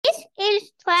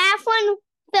this triathlon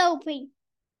filming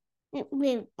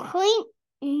with Clint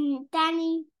and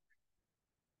Danny,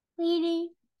 Lady,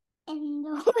 and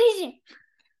the wizard.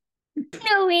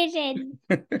 The wizard.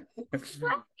 What's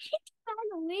the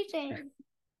wizard?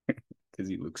 Because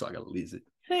he looks like a lizard.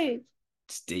 Who?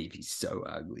 Steve, he's so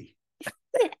ugly.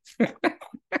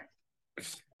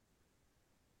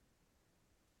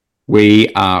 We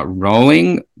are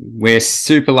rolling. We're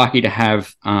super lucky to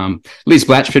have Liz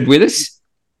Blatchford with us.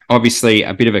 Obviously,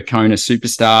 a bit of a KONA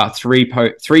superstar.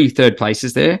 Three third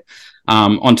places there.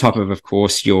 On top of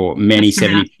course, your many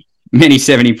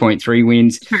 70.3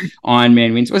 wins,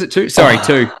 Ironman wins. Was it 2? Sorry,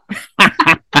 2.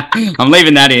 I'm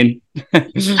leaving that in.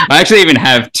 I actually even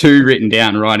have 2 written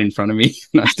down right in front of me.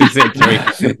 I still said 3.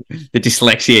 The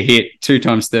dyslexia hit 2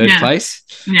 times third place.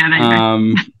 Yeah,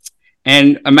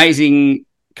 and amazing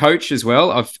coach as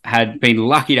well. I've been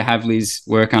lucky to have Liz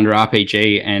work under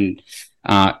RPG, and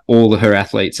all of her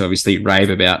athletes obviously rave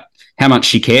about how much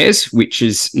she cares, which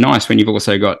is nice when you've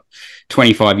also got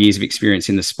 25 years of experience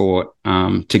in the sport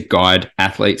to guide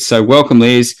athletes. So welcome,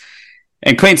 Liz.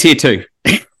 And Clint's here too.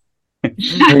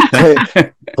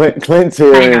 Clint's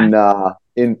here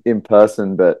in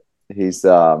person, but he's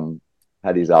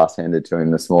had his ass handed to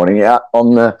him this morning out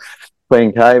on the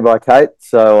Queen K by Kate.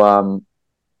 So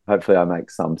hopefully I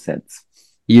make some sense.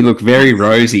 You look very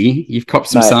rosy. You've copped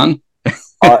some sun.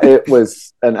 It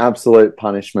was an absolute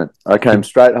punishment. I came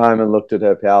straight home and looked at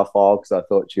her power file because I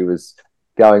thought she was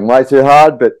going way too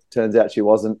hard, but turns out she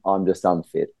wasn't. I'm just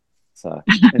unfit. So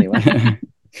anyway.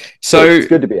 So it's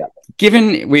good to be out.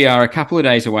 Given we are a couple of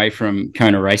days away from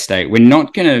KONA race day, we're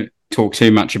not going to talk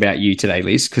too much about you today,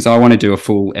 Liz, because I want to do a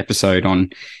full episode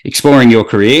on exploring your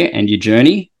career and your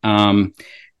journey.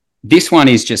 This one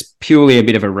is just purely a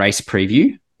bit of a race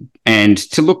preview and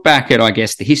to look back at, I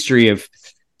guess, the history of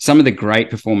some of the great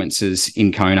performances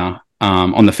in KONA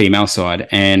on the female side.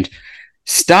 And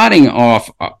starting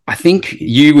off, I think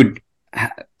you would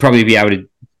probably be able to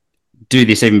do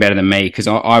this even better than me because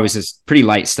I was a pretty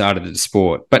late starter to the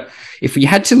sport. But if we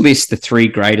had to list the 3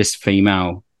 greatest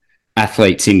female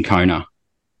athletes in KONA,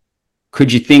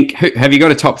 could you think, have you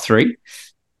got a top 3?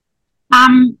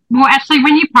 Well, actually,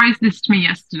 when you posed this to me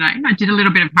yesterday, I did a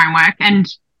little bit of homework, and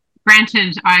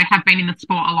granted, I have been in the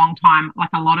sport a long time. Like,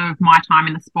 a lot of my time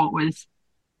in the sport was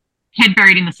head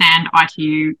buried in the sand,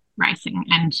 ITU racing,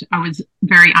 and I was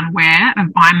very unaware of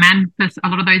Ironman for a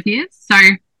lot of those years. So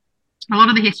a lot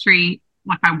of the history,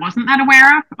 like, I wasn't that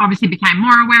aware of. Obviously became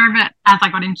more aware of it as I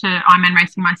got into Ironman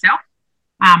racing myself,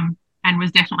 and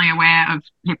was definitely aware of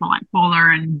people like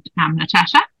Paula and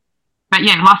Natasha. But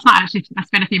yeah, last night actually I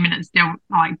spent a few minutes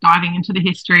diving into the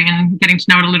history and getting to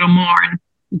know it a little more, and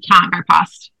you can't go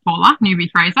past Paula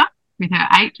Newby-Fraser with her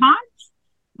 8 times.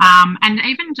 And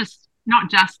even just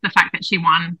not just the fact that she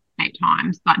won 8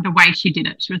 times, but the way she did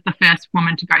it. She was the first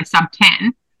woman to go sub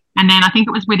 10. And then I think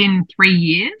it was within 3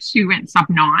 years, she went sub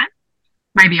 9.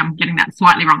 Maybe I'm getting that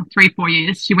slightly wrong. 3-4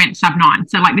 years, she went sub 9.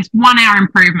 So like this 1 hour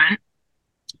improvement,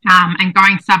 and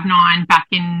going sub 9 back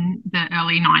in the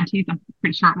early 90s, I'm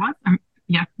pretty sure it was.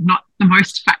 Not the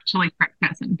most factually correct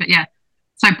person, but yeah.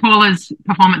 So Paula's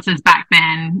performances back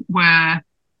then were,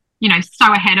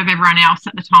 so ahead of everyone else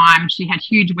at the time. She had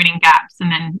huge winning gaps,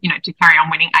 and then, to carry on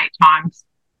winning 8 times.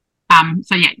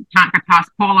 So yeah, you can't go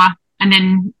past Paula. And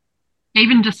then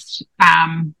even just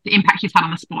the impact she's had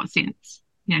on the sport since,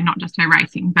 not just her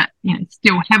racing, but,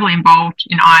 still heavily involved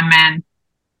in Ironman.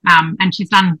 And she's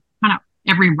done kind of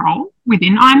every role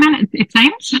within Ironman, it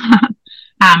seems.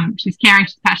 She's caring,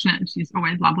 she's passionate, and she's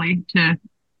always lovely. To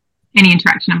any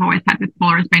interaction I've always had with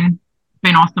Paula has been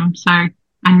awesome. So,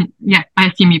 and yeah, I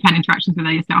assume you've had interactions with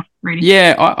her yourself, Reedy.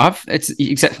 Yeah,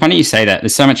 it's funny you say that.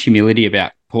 There's so much humility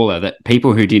about Paula that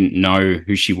people who didn't know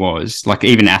who she was, like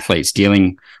even athletes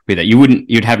dealing with it,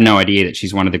 you'd have no idea that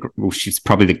she's she's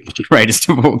probably the greatest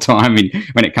of all time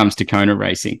when it comes to KONA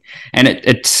racing. And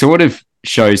it sort of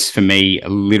shows for me a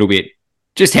little bit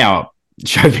just how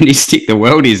chauvinistic the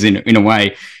world is in a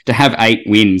way, to have 8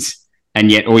 wins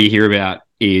and yet all you hear about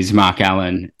is Mark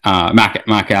Allen's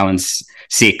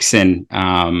 6 and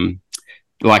and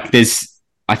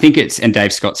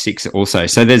Dave Scott's 6 also.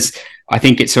 So I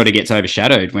think it sort of gets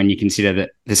overshadowed when you consider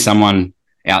that there's someone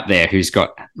out there who's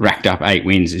got racked up 8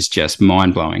 wins is just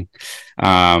mind blowing.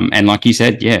 And like you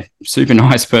said, yeah, super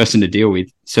nice person to deal with.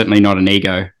 Certainly not an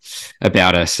ego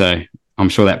about her. So I'm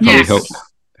sure that probably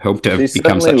helped her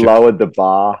become such a... lowered the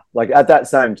bar. Like at that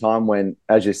same time when,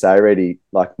 as you say, Reddy,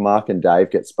 like Mark and Dave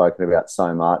get spoken about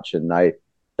so much, and they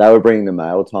were bringing the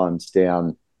mail times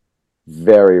down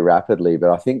very rapidly. But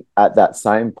I think at that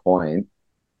same point,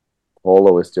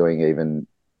 Paula was doing even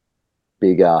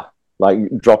bigger like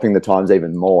dropping the times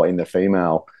even more in the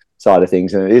female side of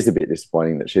things. And it is a bit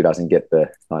disappointing that she doesn't get the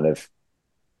kind of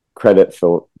credit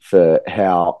for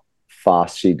how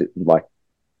fast she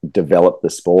developed the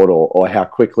sport or how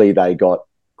quickly they got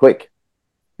quick.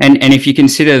 And if you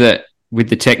consider that with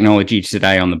the technology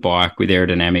today on the bike, with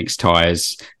aerodynamics,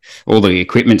 tyres, all the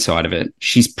equipment side of it,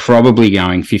 she's probably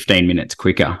going 15 minutes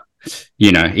quicker,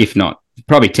 if not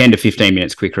probably 10 to 15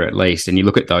 minutes quicker at least. And you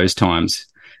look at those times,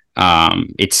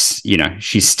 it's,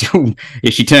 she's still,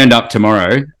 if she turned up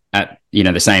tomorrow at,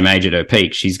 the same age at her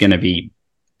peak, she's going to be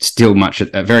still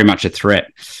very much a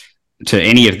threat to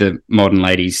any of the modern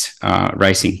ladies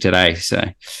racing today. So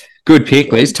good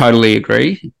pick, Liz. Totally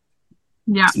agree.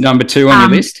 Yeah. Number 2 on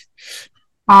your list.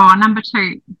 Oh, number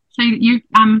 2. So you've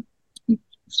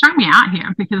thrown me out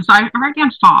here because I wrote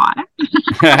down 5.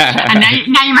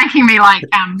 And now you're making me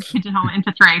pigeonhole it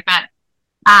into 3. But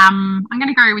I'm going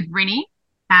to go with Rinny.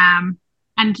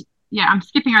 And yeah, I'm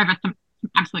skipping over some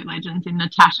absolute legends in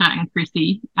Natasha and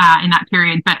Chrissy in that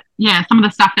period. But yeah, some of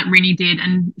the stuff that Rinny did,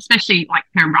 and especially like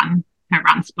her run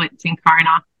splits in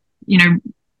KONA,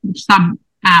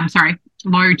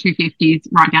 low 250s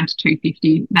right down to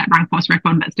 250, that run course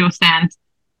record that still stands.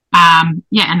 And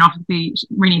obviously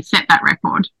Rinny set that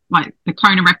record, like the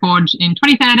KONA record in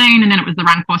 2013, and then it was the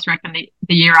run course record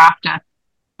the year after.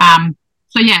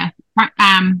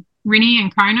 Rinny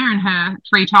and KONA and her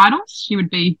 3 titles, she would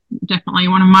be definitely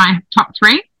one of my top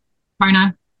 3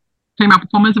 KONA female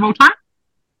performers of all time.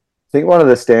 I think one of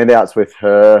the standouts with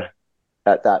her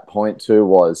at that point too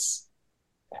was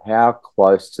how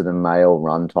close to the male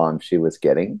run time she was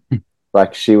getting.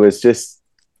 Like she was just,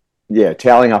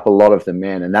 tallying up a lot of the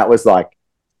men, and that was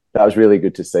really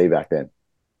good to see back then.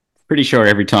 Pretty sure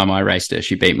every time I raced her,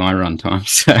 she beat my run time.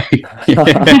 So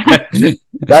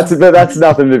that's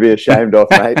nothing to be ashamed of,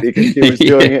 mate, because she was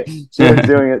doing it. She was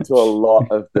doing it to a lot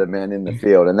of the men in the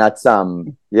field, and that's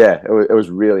it was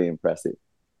really impressive.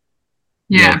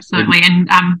 Yeah, absolutely, and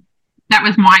that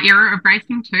was my era of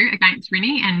racing too against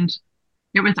Rinny, and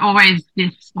it was always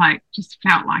this just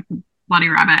felt like a bloody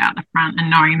rabbit out the front, and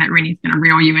knowing that Rinny's going to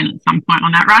reel you in at some point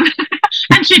on that run,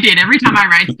 and she did. Every time I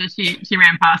raced her, she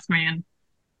ran past me, and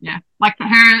yeah, like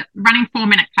her running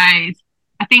 4-minute Ks.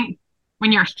 I think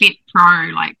when you're a fit pro,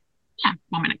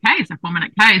 4-minute Ks are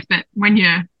 4-minute Ks, but when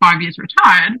you're 5 years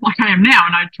retired, like I am now,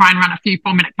 and I try and run a few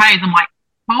 4-minute Ks, I'm like,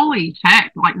 holy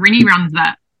heck! Like Rinny runs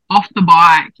that off the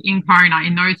bike in KONA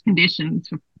in those conditions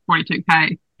for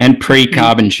 42K. And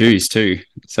pre-carbon shoes too.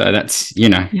 So that's,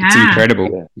 it's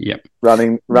incredible. Yeah.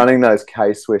 Yep. Running those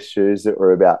K-Swiss shoes that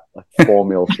were about 4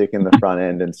 mil thick in the front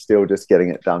end and still just getting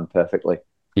it done perfectly.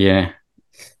 Yeah.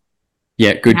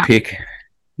 Yeah, good pick.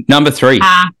 Number 3.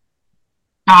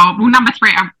 Number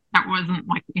 3, that wasn't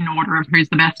in order of who's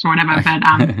the best or whatever, but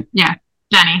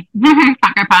Danny.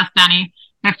 Can't go past Danny.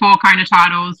 Her 4 KONA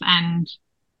titles and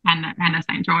a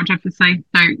St. George, obviously.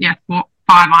 So, 5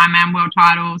 Ironman world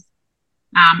titles.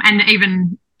 And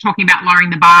even talking about lowering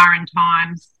the bar and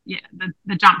times,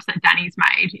 the jumps that Danny's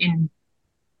made in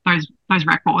those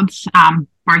records,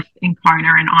 both in KONA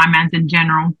and Ironmans in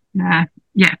general,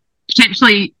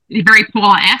 potentially very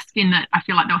Paula-esque in that I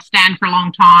feel like they'll stand for a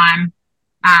long time,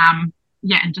 and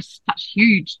just such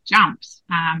huge jumps,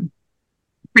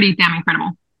 pretty damn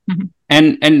incredible.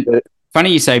 And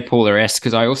funny you say Paula-esque,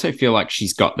 because I also feel like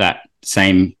she's got that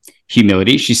same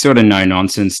humility. She's sort of no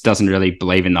nonsense, doesn't really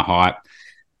believe in the hype.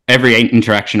 Every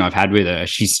interaction I've had with her,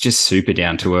 she's just super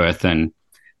down to earth and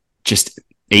just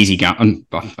easy going.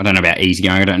 I don't know about easy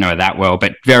going. I don't know her that well,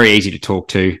 but very easy to talk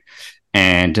to,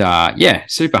 and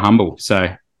super humble.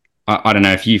 So I don't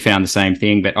know if you found the same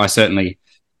thing, but I certainly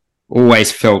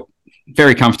always felt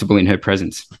very comfortable in her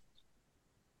presence.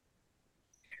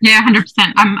 Yeah, 100%.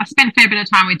 I spent a fair bit of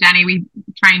time with Danny. We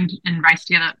trained and raced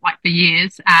together for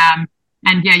years.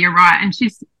 And yeah, you're right. And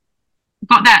she's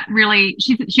got that really,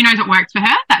 she knows what works for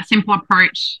her, that simple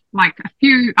approach, like a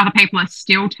few other people are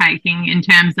still taking in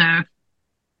terms of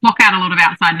block out a lot of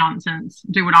outside nonsense,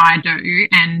 do what I do,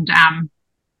 and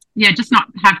just not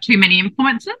have too many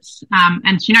influences.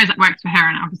 And she knows it works for her,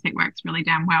 and obviously it works really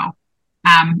damn well.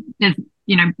 There's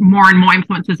more and more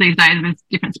influences these days with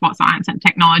different sports science and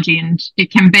technology, and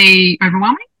it can be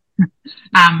overwhelming.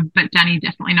 But Danny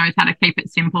definitely knows how to keep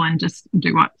it simple and just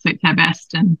do what suits her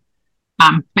best. And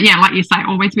but yeah, like you say,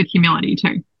 always with humility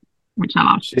too, which I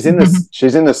love. She's in the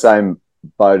she's in the same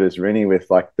boat as Rinny with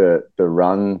the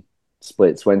run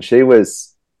splits. When she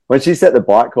set the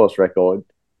bike course record,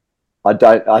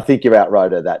 I think you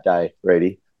outrode her that day,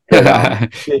 Reedy.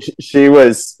 But, she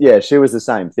was the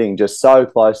same thing, just so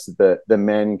close to the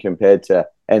men compared to,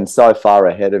 and so far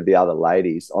ahead of the other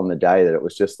ladies on the day that it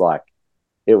was just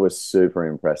it was super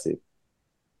impressive.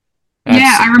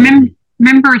 I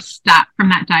remember a stat from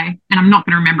that day, and I'm not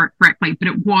going to remember it correctly, but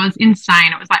it was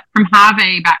insane. It was like from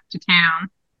Harvey back to town,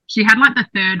 she had like the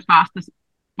third fastest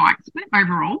bike split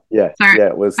overall. Yeah, so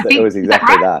it was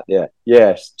exactly that. Yeah.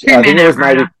 Two I think it was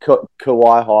men maybe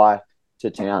Kauai High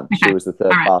to town. Okay. She was the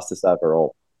third fastest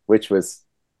overall, which was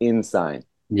insane.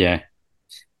 Yeah.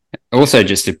 Also,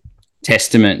 just a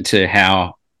testament to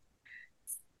how,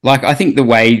 like, I think the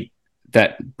way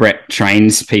that Brett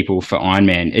trains people for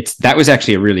Ironman, that was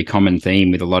actually a really common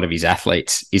theme with a lot of his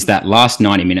athletes, is that last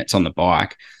 90 minutes on the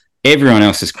bike, everyone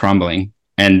else is crumbling,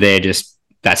 and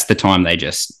that's the time they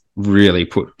just really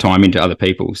put time into other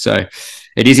people. So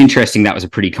it is interesting. That was a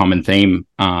pretty common theme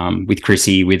with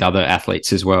Chrissy, with other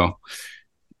athletes as well.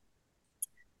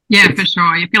 Yeah, for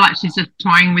sure. You feel like she's just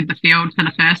toying with the field for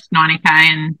the first 90K,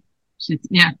 and she's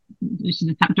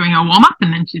just doing a warm-up,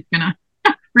 and then she's going to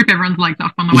rip everyone's legs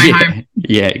off on the way home.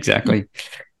 Yeah, exactly.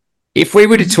 If we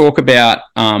were to talk about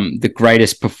the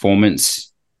greatest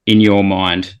performance in your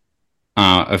mind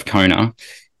of KONA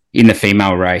in the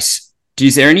female race,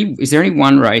 is there any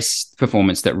one race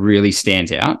performance that really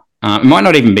stands out? It might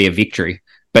not even be a victory,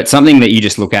 but something that you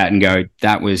just look at and go,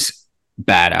 that was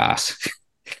badass.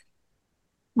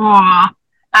 Oh,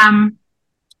 again,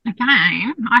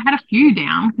 I had a few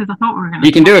down because I thought we were going to.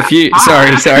 You can do a few. Sorry.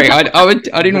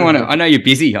 I didn't want to. I know you're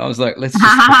busy. I was like, let's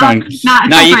just.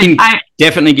 You can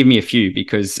definitely give me a few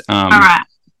because all right.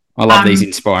 I love these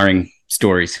inspiring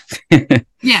stories.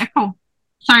 Yeah, cool.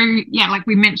 So yeah, like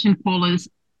we mentioned, Paula's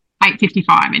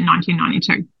 8:55 in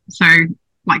 1992. So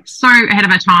like so ahead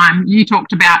of her time. You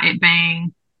talked about it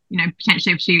being,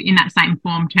 potentially if she in that same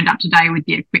form turned up today with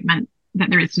the equipment that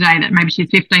there is today, that maybe she's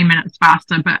 15 minutes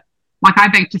faster. But like I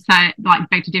beg to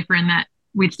differ in that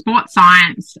with sports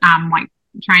science, like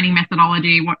training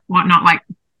methodology, whatnot, like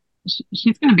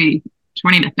she's going to be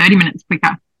 20 to 30 minutes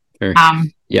quicker. Sure.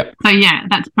 Yep. So yeah,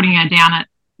 that's putting her down at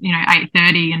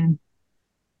 8:30, and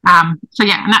so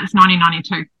yeah, and that's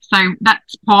 1992. So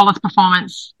that's Paula's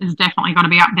performance has definitely got to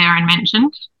be up there and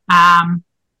mentioned. And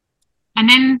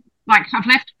then like I've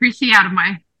left Chrissy out of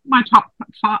my top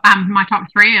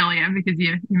three earlier because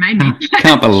you made me.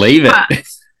 Can't believe it.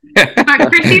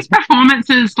 But Chrissy's performance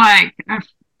is like a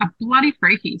bloody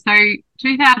freaky. So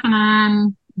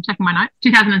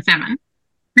 2007,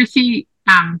 Chrissy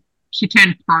she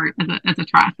turned pro as a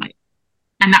triathlete,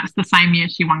 and that's the same year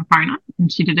she won KONA, and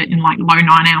she did it in like low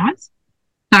 9 hours.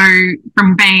 So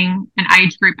from being an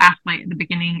age group athlete at the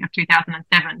beginning of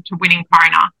 2007 to winning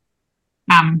KONA,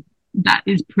 that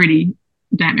is pretty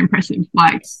damn impressive.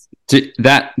 Like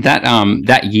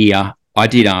that year, I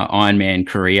did Ironman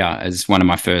Korea as one of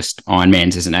my first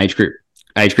Ironmans as an age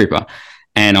grouper,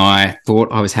 and I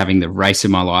thought I was having the race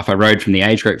of my life. I rode from the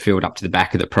age group field up to the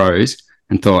back of the pros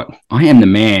and thought, I am the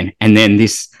man. And then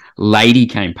this lady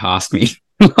came past me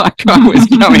like I was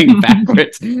going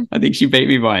backwards. I think she beat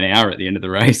me by an hour at the end of the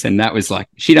race, and that was like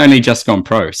she'd only just gone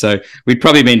pro. So we'd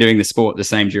probably been doing the sport the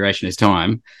same duration as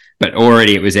time, but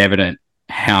already it was evident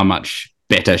how much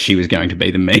better she was going to be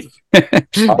than me.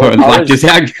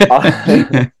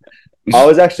 I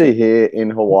was actually here in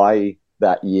Hawaii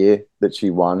that year that she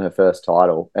won her first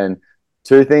title, and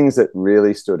two things that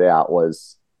really stood out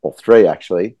was, or three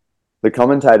actually, the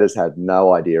commentators had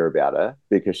no idea about her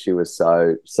because she was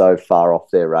so far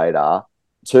off their radar.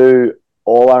 Two,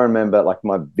 all I remember, like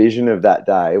my vision of that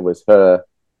day was her,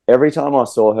 every time I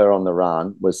saw her on the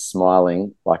run, was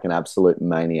smiling like an absolute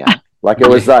maniac. Like it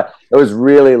was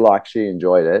really like she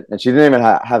enjoyed it, and she didn't even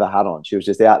have a hat on. She was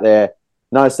just out there,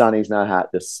 no sunnies, no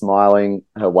hat, just smiling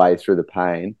her way through the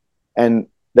pain. And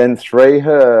then three,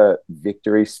 her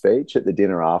victory speech at the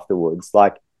dinner afterwards,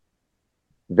 like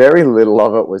very little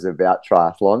of it was about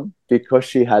triathlon because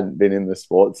she hadn't been in the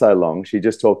sport so long. She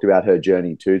just talked about her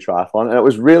journey to triathlon, and it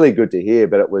was really good to hear,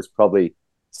 but it was probably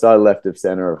so left of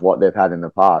center of what they've had in the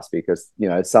past because,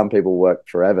 some people work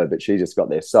forever, but she just got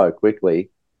there so quickly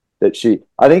that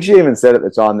I think she even said at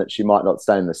the time that she might not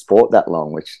stay in the sport that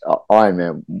long, which I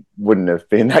wouldn't have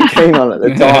been that keen on at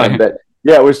the time. But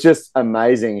yeah, it was just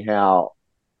amazing how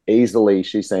easily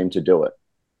she seemed to do it.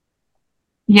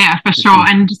 Yeah, for sure.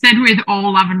 And said with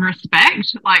all love and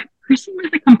respect, like Chrissy was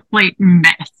a complete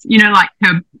mess. Like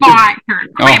her bike, her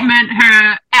equipment,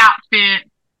 her outfit.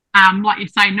 Like you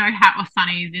say, no hat or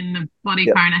sunnies in the bloody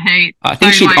KONA heat. I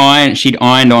think she'd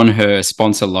ironed on her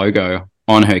sponsor logo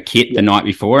on her kit the night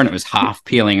before, and it was half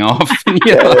peeling off.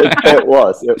 It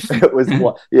was.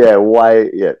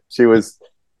 She was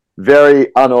very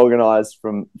unorganized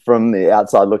from the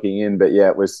outside looking in, but yeah,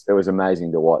 it was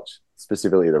amazing to watch,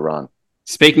 specifically the run.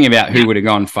 Speaking about who would have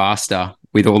gone faster,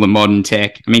 with all the modern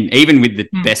tech. I mean, even with the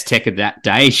best tech of that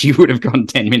day, she would have gone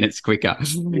 10 minutes quicker.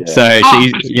 Yeah. So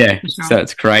sure. So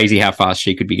it's crazy how fast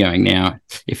she could be going now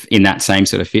if in that same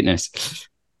sort of fitness.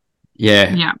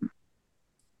 Yeah. Yeah.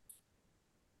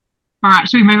 All right,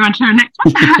 should we move on to the next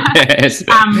one? Yes.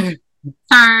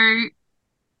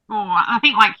 I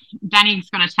think like Danny's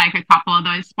got to take a couple of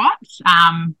those spots.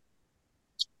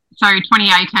 So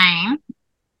 2018.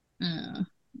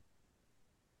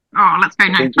 Let's go.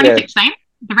 No, 2016. Yeah.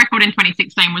 The record in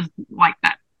 2016 was like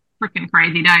that freaking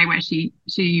crazy day where she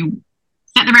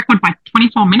set the record by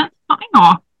 24 minutes, something,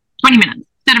 or 20 minutes.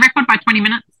 Set a record by 20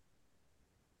 minutes.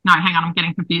 No, hang on, I'm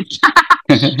getting confused.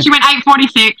 She went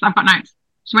 8:46. I've got notes.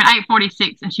 She went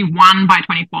 8:46 and she won by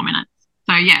 24 minutes.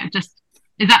 So yeah,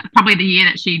 is that probably the year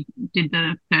that she did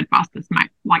the third fastest male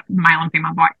and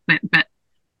female bike split? But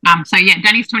so yeah,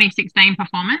 Danny's 2016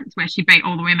 performance where she beat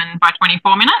all the women by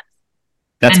 24 minutes.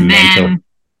 That's mental.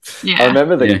 I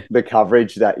remember the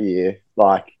coverage that year.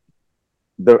 Like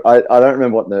I don't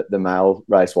remember what the male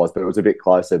race was, but it was a bit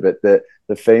closer. But the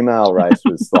female race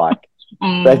was like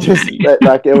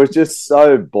it was just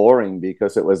so boring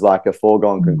because it was like a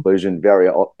foregone conclusion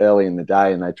very early in the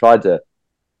day, and they tried to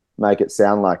make it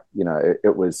sound like, you know,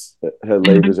 it was her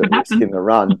lead was at risk in the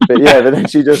run. But then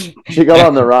she got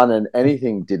on the run and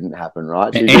anything didn't happen,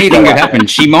 right? Anything could happen.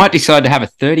 She might decide to have a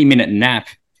 30-minute nap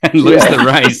and lose the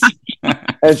race.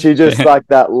 And she just like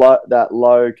that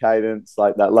low cadence,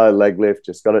 like that low leg lift,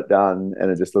 just got it done,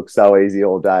 and it just looked so easy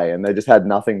all day. And they just had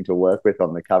nothing to work with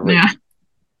on the coverage. Yeah.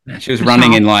 She was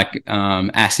running in like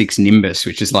Asics Nimbus,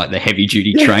 which is like the heavy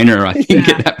duty trainer, I think,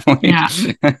 at that point. Yeah.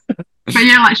 But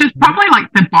yeah, like she was probably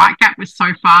like the bike gap was so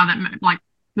far that like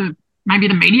maybe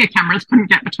the media cameras couldn't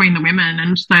get between the women,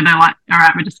 and so they're like, all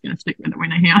right, we're just going to stick with the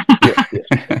winner here.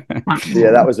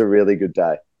 Yeah, that was a really good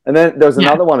day. And then there was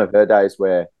another one of her days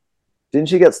where didn't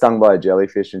she get stung by a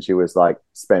jellyfish and she was like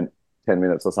spent 10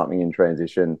 minutes or something in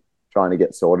transition trying to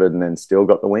get sorted and then still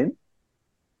got the win?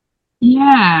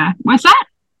 Yeah. Was that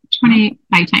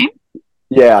 2018?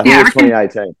 Yeah, I think it was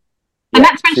 2018. And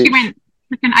that's when she went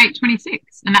freaking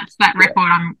 8:26, and that's that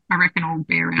record I reckon will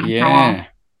be around for a while.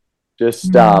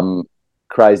 Just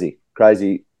crazy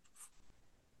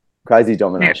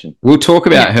domination. We'll talk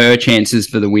about her chances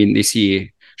for the win this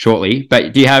year shortly,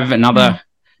 but do you have another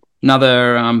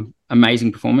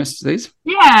amazing performance, Liz?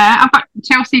 Yeah, I've got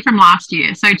Chelsea from last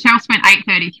year. So Chelsea went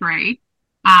 8:33,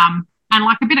 and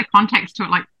like a bit of context to it,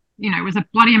 like, you know, it was a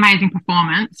bloody amazing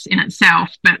performance in itself,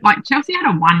 but like Chelsea had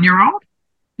a 1-year-old,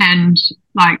 and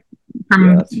like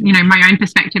from my own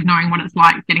perspective, knowing what it's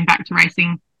like getting back to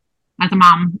racing as a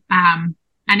mum,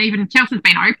 and even Chelsea's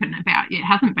been open about it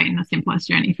hasn't been the simplest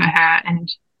journey for her, and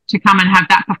to come and have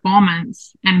that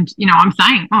performance, and you know, I'm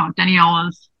saying,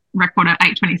 Daniela's record at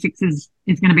 8:26 is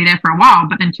going to be there for a while,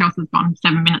 but then Chelsea's gone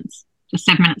 7 minutes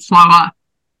slower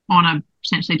on a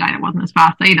potentially day that wasn't as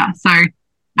fast either. So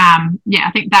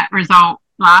I think that result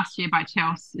last year by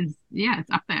Chelsea is it's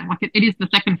up there. Like it is the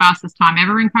second fastest time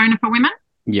ever in KONA for women.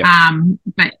 Yeah.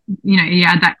 But you know, you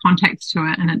add that context to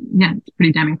it, and it's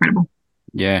pretty damn incredible.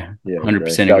 Yeah.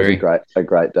 100% agree. A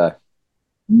great day.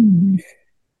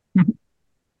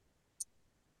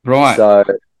 Right. So,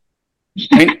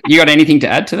 you got anything to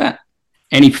add to that?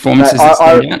 Any performances that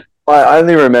stand out? I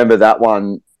only remember that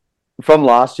one from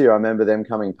last year. I remember them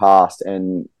coming past,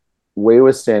 and we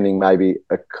were standing maybe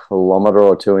a kilometre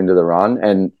or two into the run,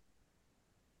 and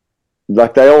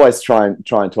like they always try and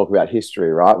talk about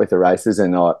history, right, with the races,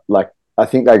 and I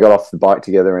think they got off the bike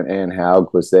together, and Anne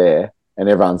Haug was there, and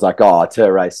everyone's like, "Oh, it's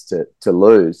her race to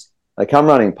lose." They come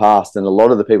running past, and a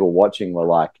lot of the people watching were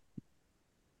like,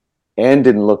 Anne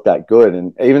didn't look that good,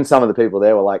 and even some of the people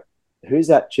there were like, "Who's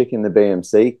that chick in the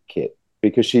BMC kit?"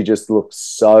 Because she just looked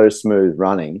so smooth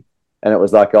running, and it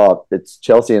was like, "Oh, it's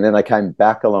Chelsea." And then they came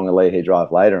back along a Leahy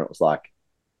Drive later, and it was like,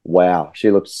 "Wow,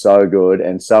 she looked so good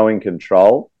and so in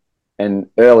control." And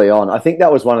early on, I think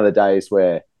that was one of the days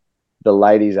where the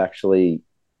ladies actually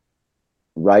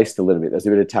raced a little bit. There's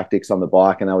a bit of tactics on the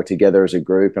bike, and they were together as a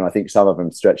group, and I think some of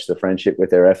them stretched the friendship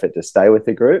with their effort to stay with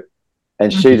the group.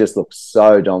 And she just looked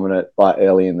so dominant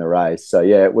early in the race. So,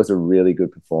 yeah, it was a really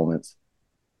good performance.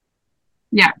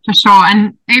 Yeah, for sure.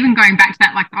 And even going back to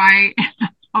that, like I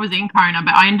was in KONA,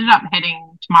 but I ended up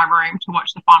heading to my room to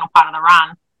watch the final part of the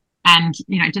run. And,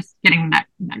 you know, just getting that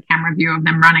camera view of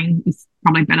them running is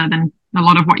probably better than a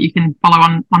lot of what you can follow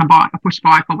on a bike, a push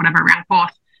bike or whatever around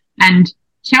course. And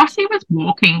Chelsea was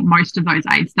walking most of those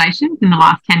aid stations in the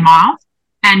last 10 miles.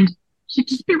 And she'd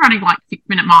just be running like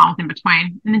 6-minute miles in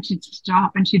between, and then she'd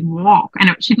stop and she'd walk,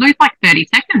 and she'd lose like 30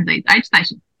 seconds these aid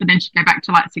stations, but then she'd go back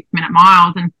to like 6-minute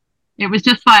miles. And it was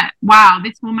just like, wow,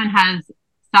 this woman has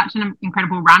such an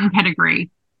incredible run pedigree.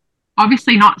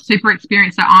 Obviously not super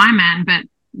experienced at Ironman, but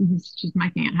she's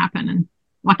making it happen. And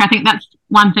like, I think that's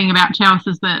one thing about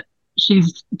Chelsea is that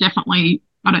she's definitely,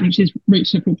 I don't think she's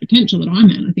reached her full potential at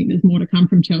Ironman. I think there's more to come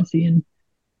from Chelsea, and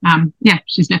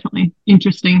she's definitely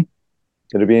interesting.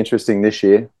 It'll be interesting this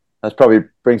year. That probably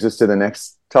brings us to the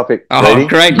next topic. Oh, Reedy.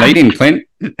 great lead-in, Clint.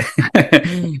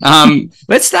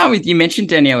 Let's start with, you mentioned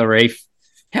Daniela Reef.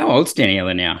 How old's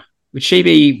Daniela now? Would she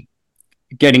be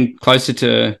getting closer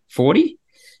to 40?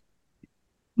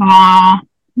 Oh,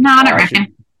 no, I don't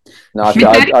reckon. No,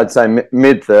 I'd say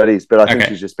mid-30s, but I think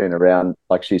she's just been around.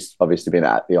 Like, she's obviously been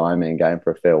at the Ironman game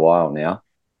for a fair while now.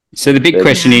 So the big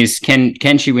question is,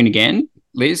 can she win again?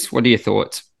 Liz, what are your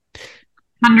thoughts?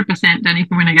 100% Danny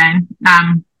can win again.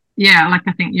 Like,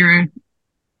 I think you're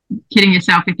kidding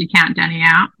yourself if you count Danny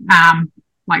out.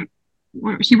 Like,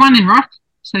 she won in Roth,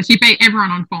 so she beat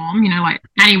everyone on form. You know, like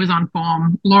Annie was on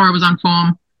form, Laura was on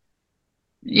form.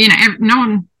 You know, no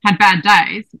one had bad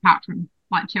days apart from,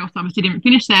 like, Chelsea obviously didn't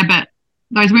finish there, but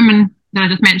those women that I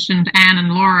just mentioned, Anne and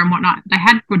Laura and whatnot, they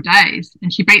had good days,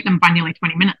 and she beat them by nearly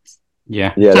 20 minutes.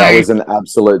 Yeah. Yeah, that was an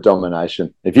absolute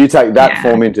domination. If you take that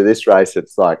form into this race,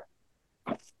 it's like,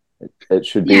 it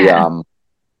should be,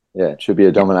 it should be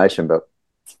a domination, but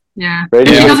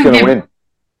Reedy, who's going to win?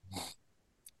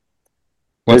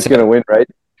 Who's going to win,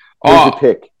 Reedy? Who's your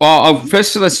pick?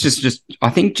 First, let's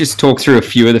just talk through a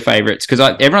few of the favourites, because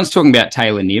everyone's talking about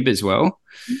Taylor Knibb as well.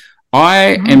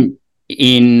 I am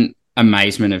in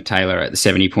amazement of Taylor at the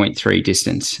 70.3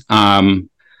 distance.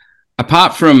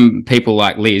 Apart from people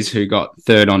like Liz, who got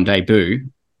third on debut,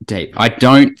 I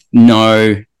don't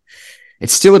know.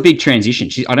 It's still a big transition.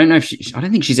 I don't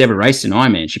think she's ever raced an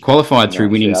Ironman. She qualified through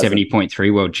winning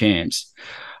 70.3 world champs.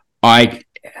 I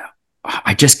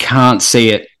just can't see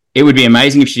it. It would be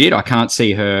amazing if she did. I can't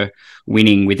see her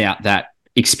winning without that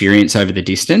experience over the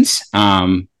distance.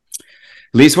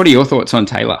 Liz, what are your thoughts on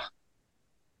Taylor?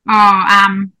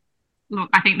 Look,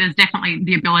 I think there's definitely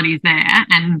the abilities there,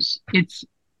 and it's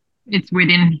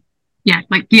within,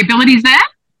 like, the abilities there.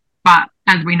 But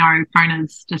as we know,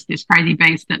 Kona's just this crazy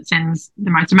beast that sends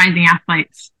the most amazing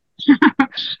athletes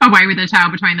away with their tail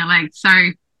between their legs. So,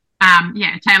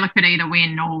 Taylor could either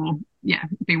win or,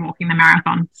 be walking the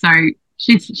marathon. So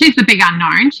she's the big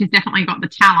unknown. She's definitely got the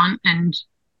talent and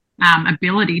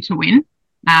ability to win.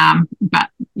 But,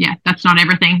 that's not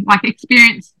everything. Like,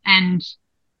 experience and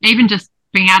even just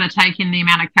being able to take in the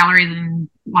amount of calories and,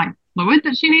 like, fluid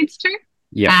that she needs to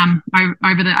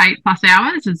over the 8+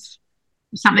 hours is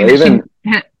something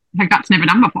that her gut's never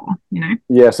done before, you know?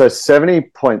 Yeah, so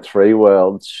 70.3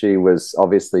 worlds, she was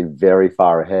obviously very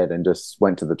far ahead and just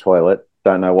went to the toilet.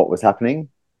 Don't know what was happening,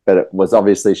 but it was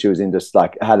obviously she was in just,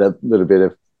 like, had a little bit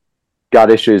of gut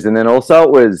issues. And then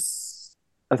also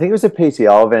I think it was a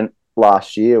PTO event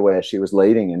last year where she was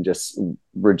leading and just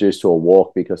reduced to a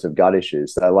walk because of gut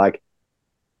issues. So, like,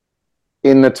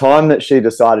 in the time that she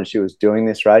decided she was doing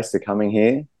this race to coming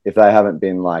here, if they haven't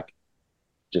been, like,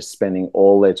 just spending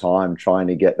all their time trying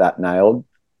to get that nailed,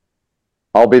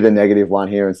 I'll be the negative one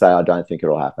here and say I don't think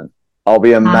it'll happen. I'll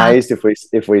be amazed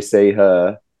if we see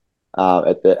her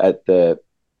at the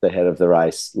head of the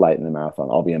race late in the marathon.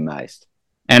 I'll be amazed.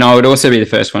 And I would also be the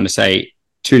first one to say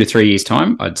 2 to 3 years'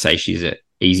 time, I'd say she's an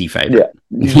easy favourite.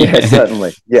 Yeah,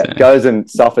 certainly. Yeah, so, goes and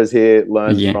suffers here,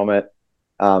 learns from it,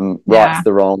 rights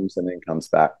the wrongs, and then comes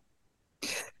back.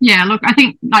 Yeah, look, I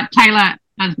think, like, Taylor,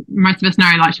 as most of us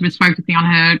know, like, she was focusing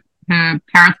on her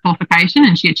Paris qualification,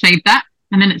 and she achieved that.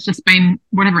 And then it's just been,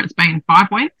 whatever it's been, 5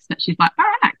 weeks that she's like, all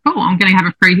right, cool, I'm going to have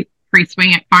a free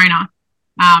swing at Kona.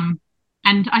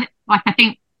 And I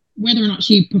think whether or not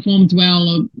she performs well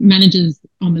or manages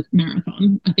on the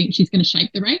marathon, I think she's going to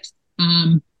shape the race.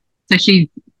 So she's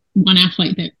one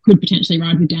athlete that could potentially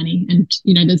ride with Danny, and,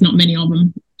 you know, there's not many of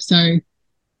them. So,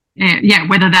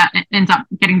 whether that ends up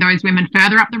getting those women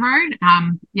further up the road,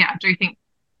 I do think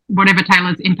whatever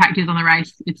Taylor's impact is on the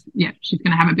race, she's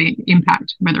going to have a big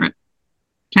impact, whether it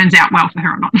turns out well for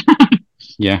her or not.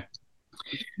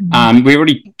 We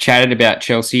already chatted about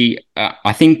Chelsea.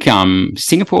 I think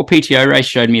Singapore PTO race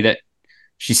showed me that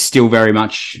she's still very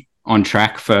much on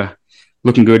track for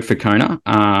looking good for Kona.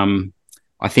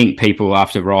 I think people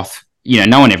after Roth, you know,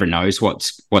 no one ever knows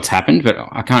what's happened, but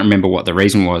I can't remember what the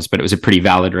reason was, but it was a pretty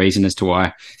valid reason as to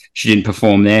why she didn't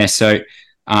perform there. So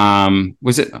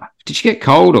did she get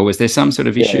cold, or was there some sort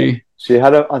of issue?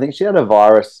 I think she had a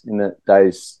virus in the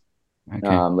days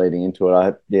leading into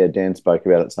it. Dan spoke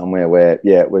about it somewhere where,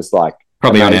 it was like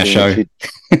probably on our show. She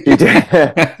did.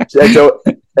 So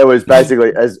it was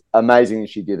basically as amazing as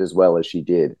she did, as well as she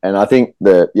did. And I think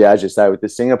as you say, with the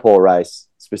Singapore race,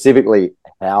 specifically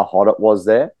how hot it was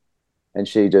there, and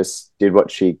she just did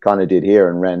what she kind of did here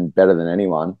and ran better than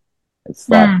anyone. It's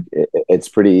like it's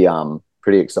pretty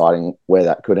exciting where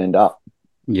that could end up.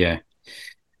 Yeah.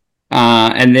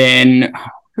 And then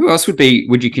who else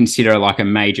would you consider like a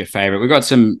major favorite? We've got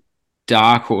some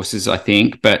dark horses, I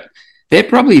think, but they're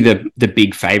probably the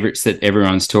big favorites that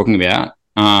everyone's talking about.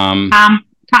 Can't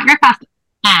go past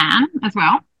Anne as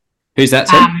well. Who's that?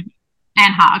 Sorry?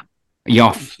 Anne Haag.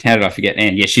 Yeah, how did I forget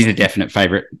Anne? Yeah, she's a definite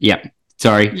favorite. Yep.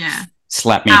 Sorry. Yeah.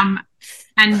 Slap me.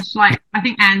 And like I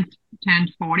think Anne's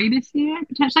turned 40 this year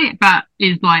potentially, but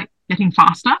is like getting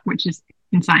faster, which is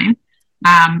insane.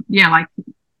 Yeah, like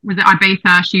was it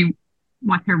Ibiza? She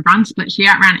like her run split, she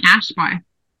outran Ash by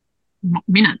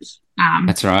minutes.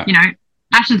 That's right. You know,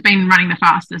 Ash has been running the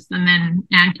fastest, and then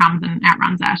Anne comes and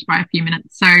outruns Ash by a few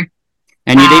minutes. So,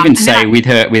 and you'd even say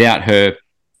without her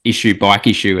bike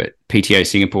issue at PTO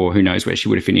Singapore, who knows where she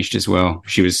would have finished as well.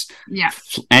 She was,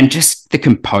 and just the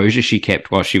composure she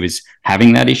kept while she was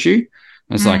having that issue.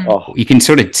 I was like, you can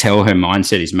sort of tell her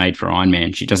mindset is made for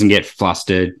Ironman. She doesn't get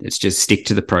flustered. It's just stick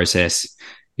to the process,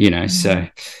 you know. So,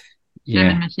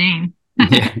 yeah, machine.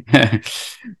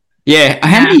 yeah.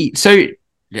 How many? So,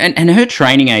 and her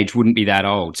training age wouldn't be that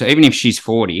old. So even if she's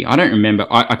 40, I don't remember.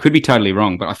 I could be totally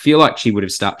wrong, but I feel like she would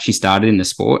have she started in the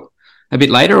sport a bit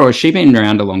later, or has she been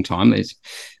around a long time, Liz?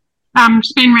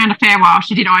 She's been around a fair while.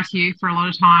 She did ITU for a lot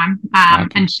of time,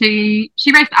 and she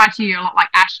raced ITU a lot like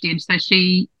Ash did. So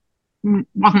she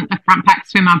wasn't a front pack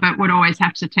swimmer, but would always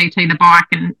have to TT the bike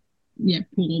and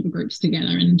pull all the groups together,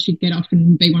 and she'd get off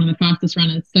and be one of the fastest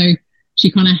runners. So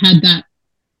she kind of had that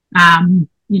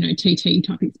TT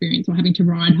type experience, or having to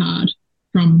ride hard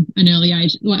from an early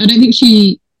age. Like I don't think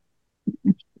she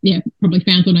probably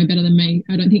fans will know better than me.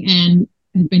 I don't think Anne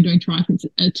has been doing tri since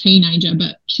a teenager,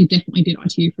 but she definitely did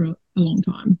ITU for a long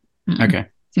time. Okay.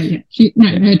 So her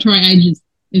tri age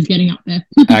is getting up there.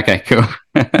 Okay, cool.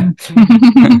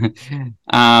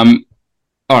 All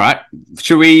right.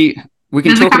 Should we can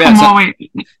There's talk about more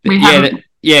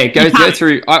go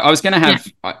through. I was going to have.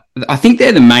 I think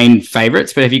they're the main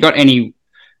favourites, but have you got any?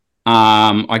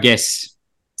 I guess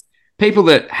people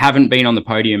that haven't been on the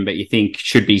podium, but you think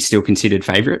should be still considered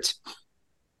favourites.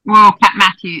 Well, Kat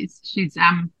Matthews, she's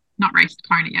not raced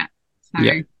KONA yet,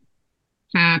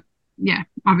 so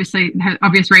obviously her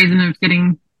obvious reason of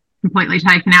getting completely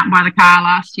taken out by the car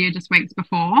last year, just weeks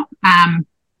before.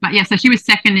 But so she was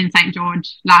second in St.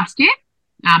 George last year.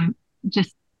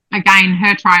 Just again,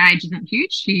 her tri age isn't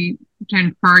huge. She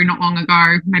turned pro not long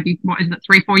ago, maybe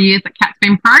 3-4 years that Kat's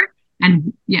been pro,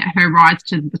 and her rise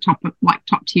to the top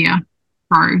tier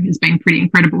pro has been pretty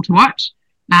incredible to watch.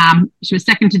 She was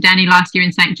second to Danny last year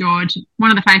in St. George,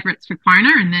 one of the favourites for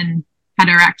KONA, and then had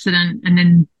her accident, and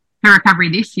then her recovery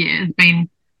this year has been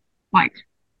like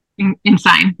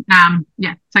insane.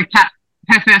 So Kat,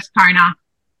 her first KONA,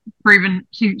 proven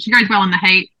she goes well in the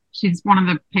heat. She's one of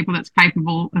the people that's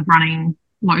capable of running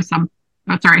low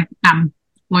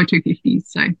 250s.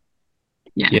 So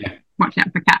watch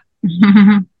out for Kat.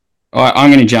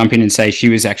 I'm going to jump in and say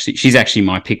she's actually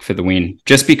my pick for the win,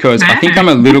 just because I think I'm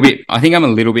a little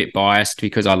bit biased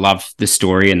because I love the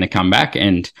story and the comeback,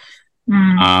 and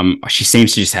she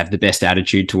seems to just have the best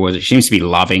attitude towards it. She seems to be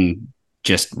loving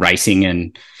just racing,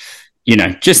 and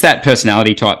just that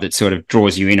personality type that sort of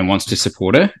draws you in and wants to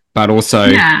support her. But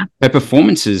also her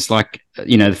performances, like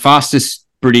the fastest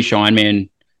British Ironman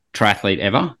triathlete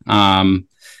ever.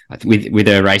 With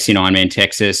her race in Ironman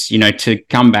Texas, to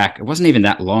come back, it wasn't even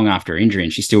that long after her injury,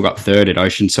 and she still got third at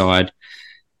Oceanside.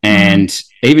 And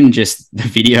even just the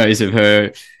videos of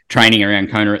her training around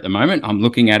KONA at the moment, I'm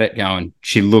looking at it going,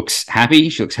 she looks happy,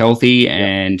 she looks healthy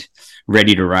and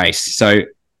ready to race. So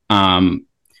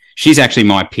she's actually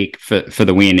my pick for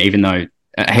the win, even though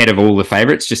ahead of all the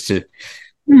favourites, just to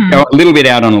go a little bit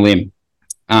out on a limb.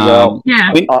 I'm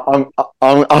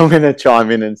going to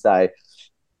chime in and say,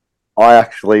 I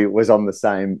actually was on the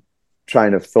same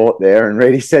train of thought there, and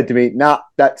Reedy said to me, "Nah,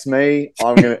 that's me.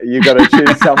 You got to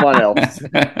choose someone else."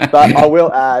 But I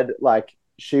will add,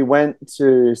 she went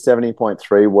to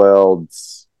 70.3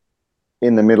 Worlds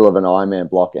in the middle of an Ironman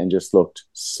block and just looked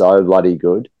so bloody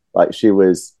good. She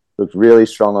looked really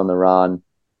strong on the run,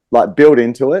 built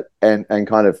into it and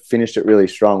kind of finished it really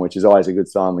strong, which is always a good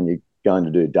sign when you're going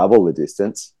to do double the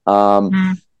distance.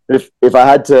 If I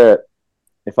had to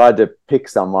pick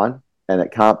someone, and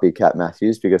it can't be Kat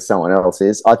Matthews because someone else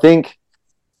is, I think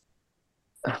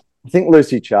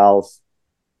Lucy Charles,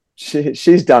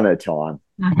 she's done her time.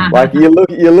 You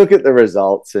look at the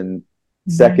results, and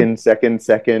second.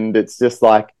 It's just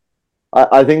I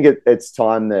think it's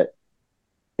time that,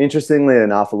 interestingly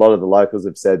enough, a lot of the locals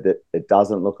have said that it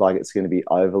doesn't look like it's going to be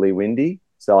overly windy.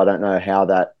 So I don't know how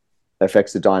that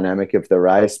affects the dynamic of the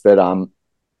race. But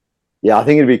yeah, I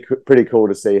think it'd be pretty cool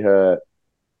to see her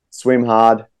swim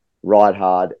hard, ride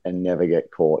hard, and never get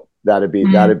caught. That'd be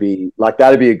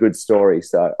a good story.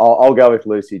 So I'll go with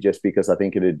Lucy just because I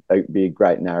think it'd be a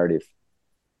great narrative.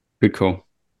 Good call,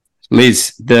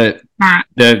 Liz. The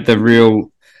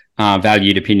real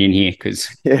valued opinion here, because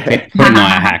Ken and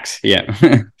I are hacks. Yeah.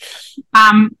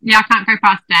 I can't go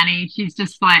past Danny. She's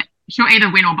just like, she'll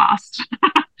either win or bust.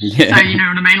 Yeah. So you know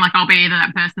what I mean? Like, I'll be either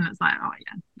that person that's like, oh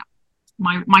yeah,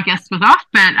 no, my guess was off,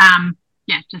 but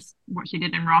just what she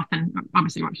did in Roth and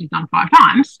obviously what she's done 5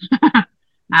 times.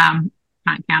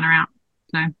 Can't counter out.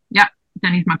 So yeah,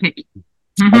 Danny's my pick.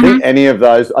 I think any of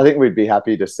those, I think we'd be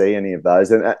happy to see any of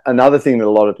those. And another thing that a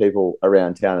lot of people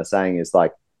around town are saying is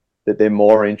like that they're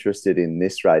more interested in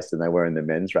this race than they were in the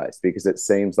men's race, because it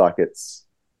seems like it's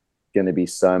going to be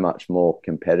so much more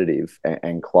competitive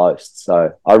and close.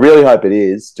 So I really hope it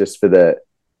is, just for the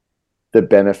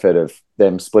benefit of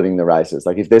them splitting the races.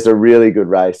 Like if there's a really good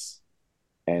race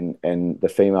and the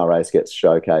female race gets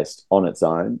showcased on its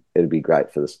own, it'd be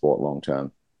great for the sport long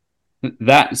term.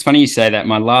 It's funny you say that.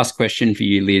 My last question for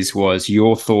you, Liz, was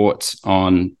your thoughts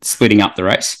on splitting up the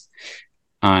race,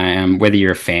 whether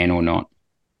you're a fan or not.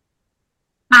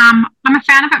 I'm a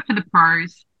fan of it for the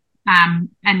pros.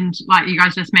 And like you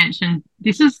guys just mentioned,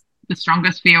 this is the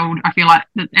strongest field I feel like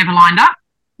that's ever lined up.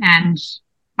 And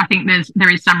I think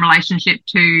there is some relationship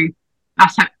to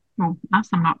us.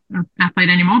 I'm not an athlete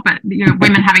anymore, but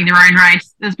women having their own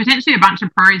race. There's potentially a bunch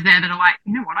of pros there that are like,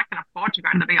 you know what, I can afford to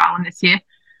go to the Big Island this year.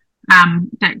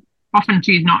 That often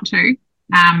choose not to,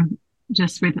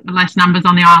 just with less numbers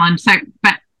on the island. So,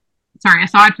 but sorry,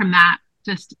 aside from that,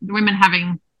 just the women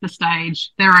having the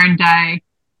stage, their own day,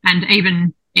 and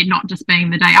even it not just being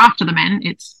the day after the men,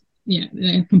 it's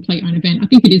a complete own event. I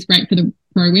think it is great for the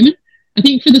pro women. I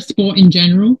think for the sport in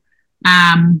general,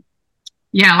 I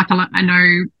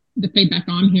know the feedback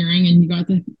I'm hearing, and you guys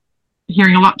are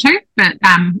hearing a lot too, but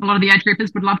a lot of the age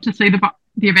groupers would love to see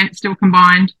the event still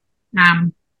combined.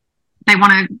 They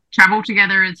want to travel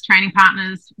together as training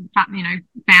partners,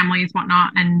 families,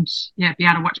 whatnot, and be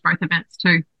able to watch both events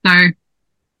too. So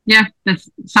there's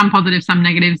some positives, some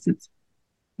negatives.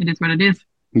 It is what it is.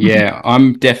 Yeah,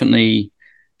 I'm definitely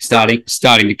starting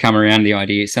to come around the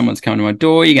idea. Someone's coming to my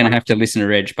door, you're going to have to listen to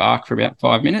Reg bark for about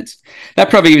 5 minutes. That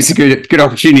probably gives a good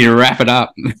opportunity to wrap it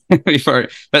up.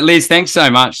 But Liz, thanks so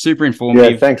much. Super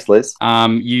informative. Yeah, thanks, Liz.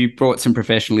 You brought some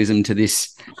professionalism to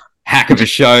this hack of a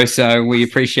show, so we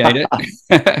appreciate it.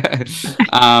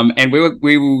 And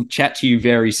we will chat to you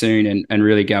very soon and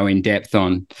really go in depth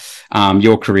on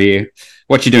your career,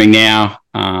 what you're doing now,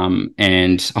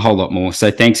 and a whole lot more.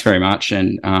 So thanks very much,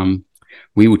 and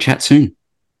we will chat soon.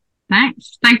 Thanks.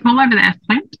 Stay cool over there,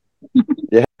 Clint.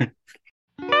 Yeah.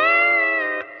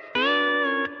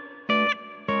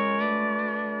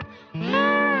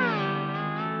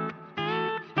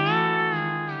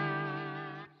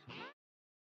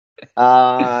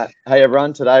 Hey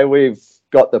everyone, today we've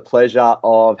got the pleasure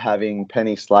of having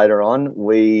Penny Slater on.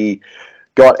 We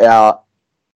got our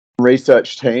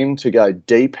research team to go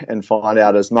deep and find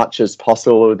out as much as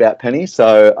possible about Penny.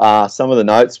 So some of the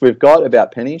notes we've got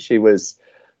about Penny: she was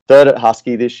 3rd at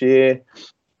Husky this year,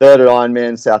 3rd at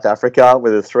Ironman South Africa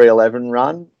with a 3:11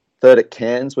 run, 3rd at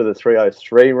Cairns with a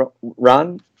 3:03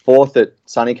 run, 4th at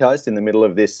Sunny Coast in the middle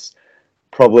of this,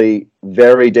 probably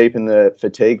very deep in the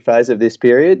fatigue phase of this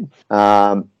period.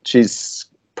 She's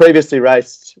previously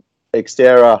raced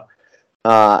Xterra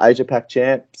Asia Pac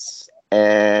Champs,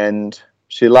 and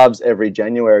she loves every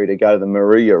January to go to the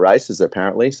Maruya races,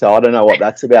 apparently. So I don't know what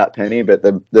that's about, Penny, but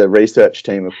the research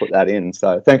team have put that in.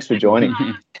 So thanks for joining.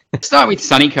 Let's start with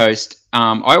Sunny Coast.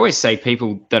 I always say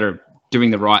people that are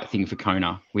doing the right thing for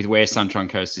Kona with where Sunshine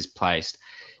Coast is placed,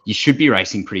 you should be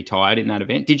racing pretty tired in that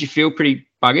event. Did you feel pretty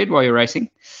buggered while you're racing?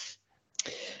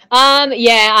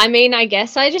 Yeah, I mean, I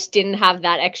guess I just didn't have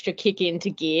that extra kick into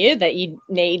gear that you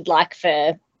need like for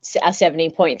a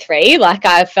 70.3. Like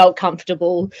I felt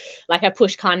comfortable, like I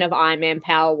pushed kind of Ironman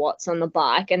power watts on the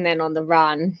bike, and then on the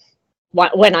run,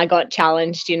 when I got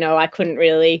challenged, I couldn't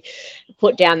really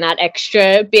put down that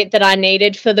extra bit that I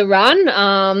needed for the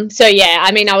run. So yeah,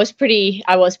 I mean, I was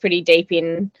pretty deep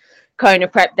in Kona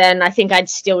prep then. I think I'd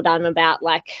still done about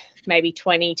like maybe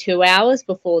 22 hours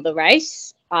before the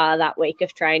race that week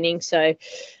of training. So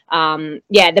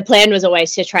the plan was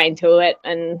always to train through it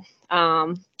and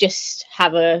just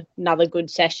have another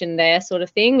good session there, sort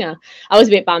of thing. I was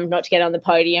a bit bummed not to get on the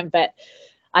podium, but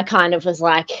I kind of was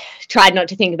like, tried not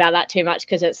to think about that too much,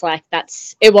 because it's like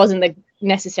it wasn't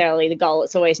necessarily the goal.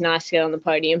 It's always nice to get on the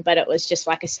podium, but it was just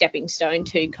like a stepping stone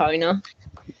to Kona.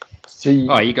 So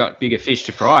you got bigger fish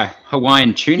to fry.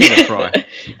 Hawaiian tuna to fry.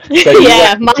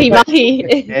 Yeah, mahi.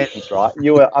 Cairns, right?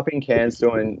 You were up in Cairns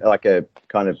doing like a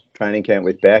kind of training camp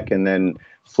with Beck, and then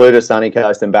flew to Sunny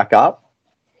Coast and back up.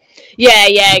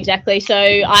 Yeah, exactly. So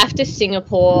after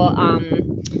Singapore,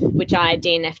 which I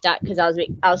DNF'd at because I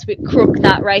was a bit crook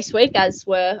that race week, as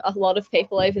were a lot of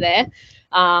people over there.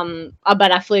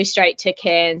 But I flew straight to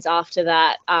Cairns after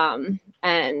that,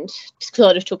 and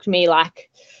sort of took me like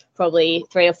probably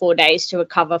 3 or 4 days to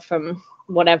recover from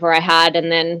whatever I had,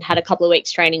 and then had a couple of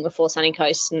weeks training before Sunny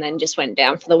Coast, and then just went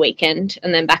down for the weekend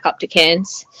and then back up to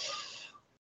Cairns.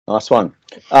 Nice one.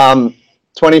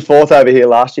 24th over here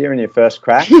last year in your first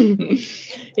crack.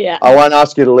 Yeah. I won't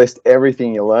ask you to list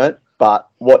everything you learnt, but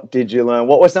what did you learn?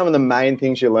 What were some of the main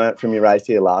things you learnt from your race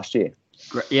here last year?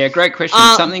 Yeah, great question.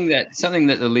 Something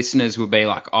that the listeners will be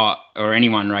like, oh, or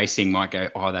anyone racing might go,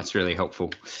 oh, that's really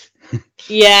helpful.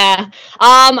 Yeah.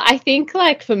 I think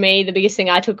like for me, the biggest thing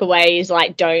I took away is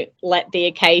like, don't let the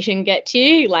occasion get to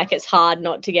you. Like it's hard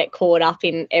not to get caught up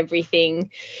in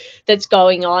everything that's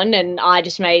going on. And I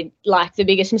just made like the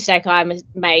biggest mistake I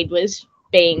made was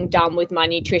being done with my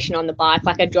nutrition on the bike.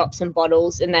 Like I dropped some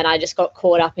bottles and then I just got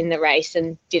caught up in the race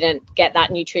and didn't get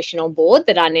that nutrition on board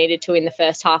that I needed to in the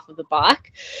first half of the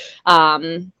bike.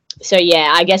 So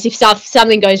yeah, I guess if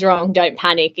something goes wrong, don't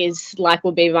panic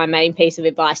would be my main piece of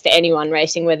advice to anyone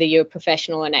racing, whether you're a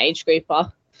professional or an age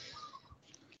grouper.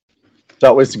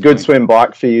 So it was a good swim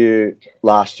bike for you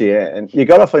last year, and you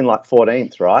got off in like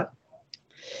 14th, right?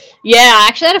 Yeah, I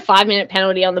actually had a 5-minute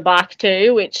penalty on the bike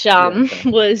too, which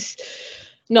was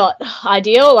not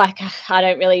ideal. Like I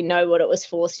don't really know what it was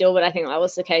for still, but I think that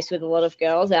was the case with a lot of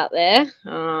girls out there.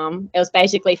 It was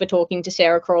basically for talking to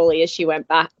Sarah Crawley as she went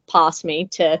back past me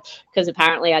because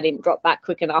apparently I didn't drop back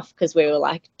quick enough because we were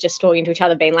like just talking to each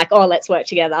other being like, oh, let's work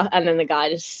together. And then the guy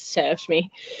just served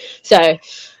me. So,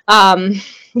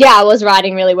 yeah, I was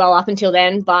riding really well up until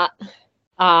then, but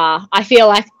I feel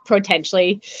like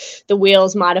potentially the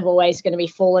wheels might have always going to be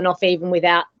falling off even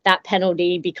without that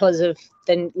penalty because of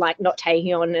the like not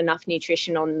taking on enough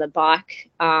nutrition on the bike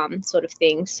sort of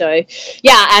thing. So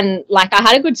yeah, and like I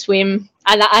had a good swim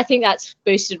and I think that's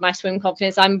boosted my swim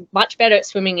confidence. I'm much better at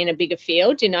swimming in a bigger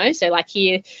field, you know, so like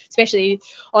here, especially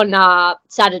on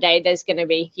Saturday, there's going to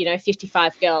be,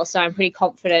 55 girls. So I'm pretty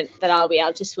confident that I'll be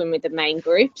able to swim with the main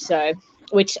group. So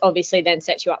which obviously then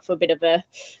sets you up for a bit of a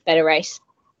better race.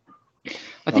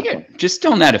 I think just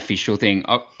on that official thing,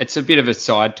 it's a bit of a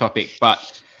side topic,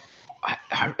 but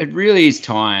it really is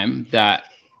time that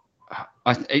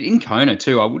in Kona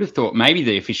too, I would have thought maybe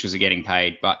the officials are getting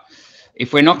paid, but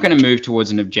if we're not going to move towards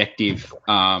an objective,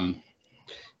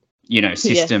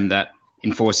 system that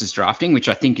enforces drafting, which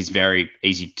I think is very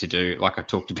easy to do, like I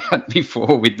talked about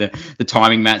before with the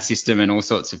timing mat system and all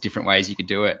sorts of different ways you could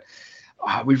do it,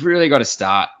 we've really got to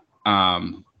start. I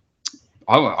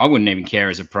wouldn't even care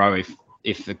as a pro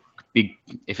if we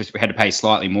had to pay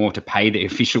slightly more to pay the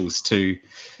officials to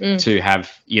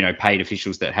have paid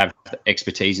officials that have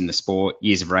expertise in the sport,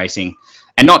 years of racing,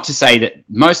 and not to say that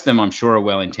most of them I'm sure are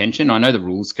well intentioned. I know the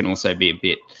rules can also be a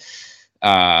bit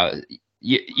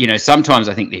sometimes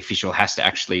I think the official has to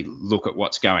actually look at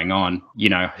what's going on.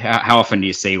 How often do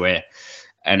you see where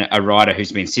a rider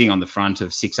who's been sitting on the front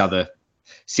of six other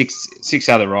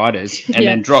riders and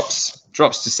then drops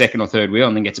to second or third wheel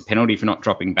and then gets a penalty for not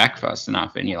dropping back fast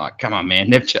enough, and you're like, come on, man,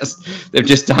 they've just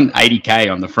done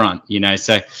 80k on the front,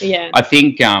 so yeah. I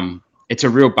think it's a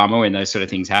real bummer when those sort of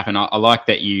things happen. I like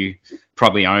that you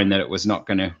probably own that it was not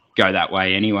going to go that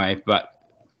way anyway, but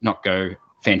not go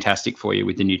fantastic for you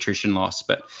with the nutrition loss.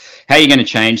 But how are you going to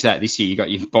change that this year? You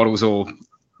got your bottles all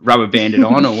rubber banded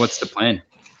on, or what's the plan?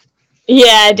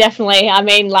 Yeah, definitely. I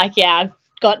mean, I've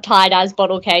got tie-dyes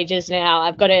bottle cages now.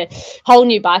 I've got a whole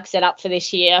new bike set up for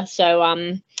this year,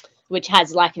 so which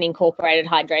has like an incorporated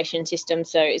hydration system,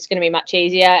 so it's going to be much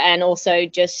easier. And also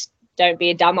just don't be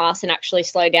a dumbass and actually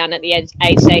slow down at the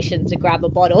aid station to grab a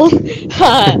bottle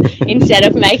instead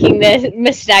of making the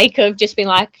mistake of just being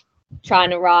like trying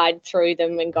to ride through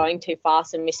them and going too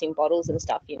fast and missing bottles and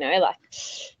stuff. You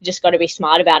just got to be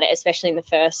smart about it, especially in the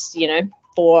first 4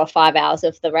 or 5 hours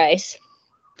of the race.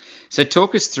 So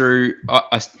talk us through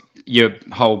your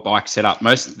whole bike setup.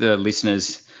 Most of the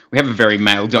listeners, we have a very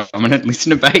male dominant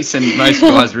listener base, and most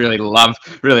guys really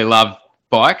love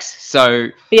bikes. So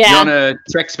you're on a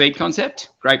Trek Speed concept,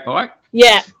 great bike.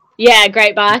 Yeah,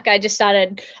 great bike. I've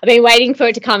been waiting for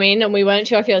it to come in, and we weren't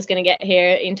sure if it was going to get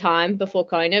here in time before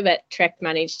Kona, but Trek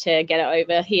managed to get it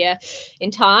over here in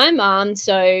time.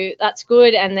 So that's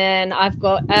good. And then I've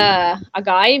got a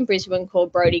guy in Brisbane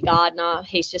called Brodie Gardner.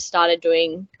 He's just started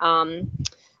doing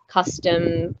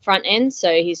custom front end.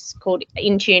 So he's called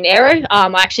Intune Aero.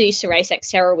 I actually used to race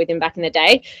Xterra with him back in the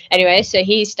day. Anyway, so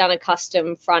he's done a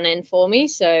custom front end for me.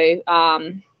 So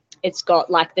it's got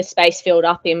like the space filled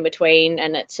up in between,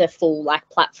 and it's a full like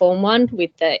platform one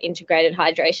with the integrated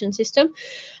hydration system.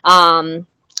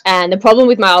 And the problem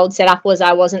with my old setup was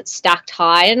I wasn't stacked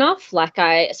high enough.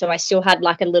 So I still had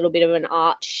like a little bit of an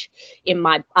arch in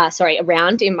my,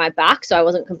 around in my back. So I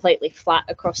wasn't completely flat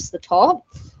across the top.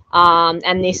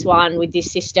 And this one with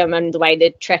this system and the way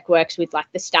the Trek works with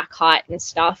like the stack height and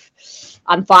stuff,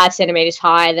 I'm 5 centimeters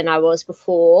higher than I was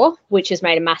before, which has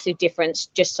made a massive difference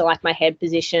just to like my head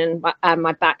position.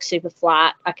 My back's super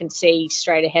flat. I can see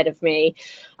straight ahead of me.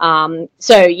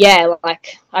 So yeah,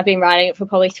 like I've been riding it for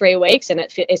probably 3 weeks, and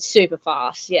it's super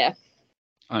fast. Yeah.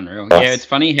 Unreal. Yeah, it's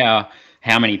funny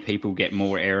how many people get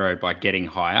more aero by getting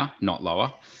higher, not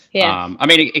lower. Yeah. I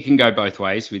mean, it can go both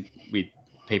ways with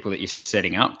people that you're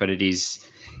setting up, but it is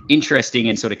interesting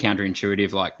and sort of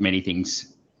counterintuitive, like many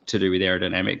things to do with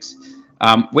aerodynamics.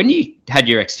 When you had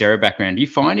your Xterra background, do you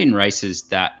find in races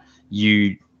that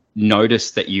you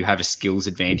notice that you have a skills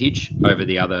advantage over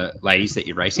the other ladies that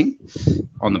you're racing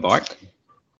on the bike?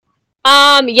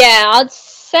 Yeah, I'd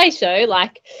say so.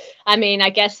 Like, I mean, I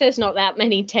guess there's not that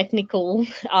many technical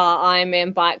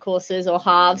Ironman bike courses or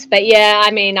halves, but yeah,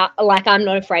 I mean, I'm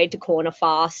not afraid to corner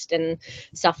fast and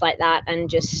stuff like that, and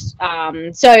just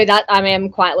so that I'm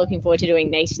quite looking forward to doing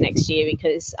Nice next year,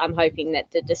 because I'm hoping that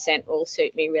the descent will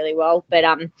suit me really well. But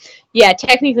yeah,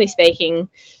 technically speaking,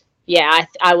 yeah,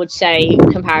 I would say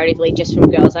comparatively, just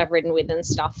from girls I've ridden with and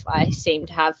stuff, I seem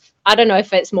to have, I don't know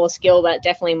if it's more skill, but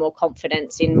definitely more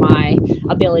confidence in my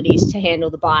abilities to handle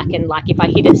the bike. And like if I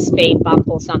hit a speed bump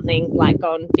or something, like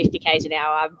on 50 k's an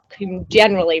hour, I can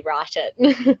generally rite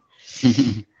it.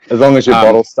 As long as your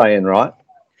bottle's staying right.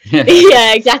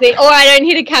 Yeah, exactly. Or I don't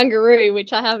hit a kangaroo,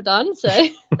 which I have done. So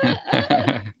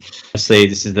obviously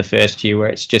this is the first year where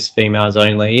it's just females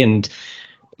only, and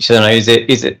so I don't know,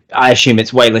 is it I assume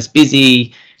it's way less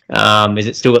busy. Is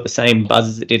it still got the same buzz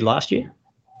as it did last year?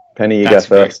 Penny, you go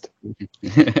first.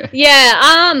 Yeah,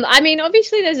 I mean,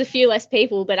 obviously there's a few less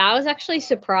people, but I was actually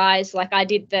surprised. Like I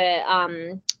did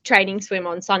the training swim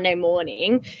on Sunday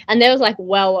morning, and there was like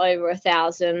well over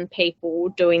 1,000 people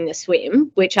doing the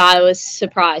swim, which I was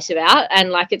surprised about. And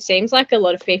like it seems like a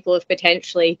lot of people have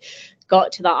potentially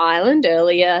got to the island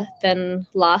earlier than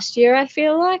last year, I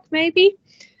feel like maybe.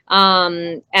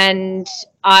 And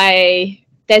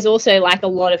there's also like a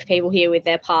lot of people here with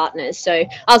their partners. So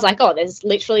I was like, oh, there's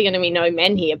literally going to be no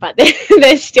men here, but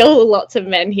there's still lots of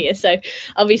men here. So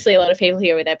obviously a lot of people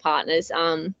here with their partners.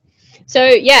 So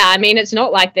yeah, I mean, it's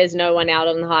not like there's no one out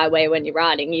on the highway when you're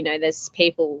riding, you know, there's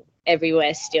people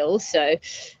everywhere still. So,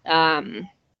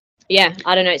 yeah,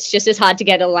 I don't know. It's just as hard to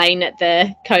get a lane at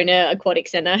the KONA Aquatic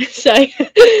Centre. So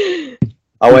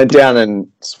I went down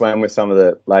and swam with some of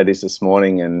the ladies this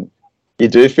morning, and you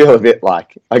do feel a bit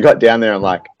like, I got down there and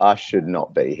like, I should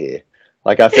not be here.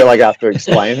 Like, I feel like I have to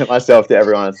explain it myself to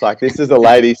everyone. It's like, this is a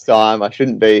ladies' time. I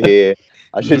shouldn't be here.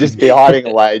 I should just be hiding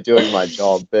away doing my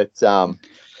job. But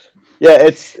yeah,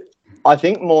 I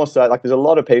think more so, like, there's a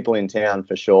lot of people in town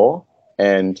for sure.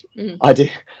 And I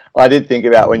did think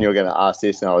about when you were going to ask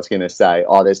this, and I was going to say,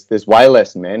 oh, there's way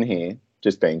less men here,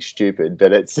 just being stupid.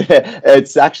 But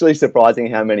it's actually surprising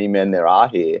how many men there are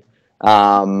here.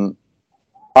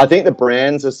 I think the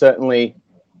brands are certainly,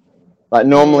 like,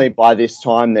 normally by this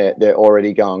time they're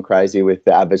already going crazy with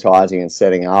the advertising and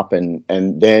setting up, and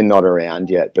they're not around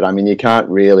yet. But I mean, you can't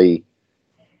really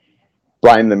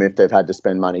blame them if they've had to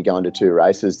spend money going to 2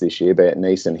 races this year, be it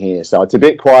Nice and here. So it's a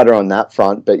bit quieter on that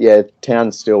front. But yeah,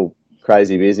 town's still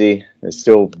crazy busy. There's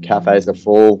still cafes are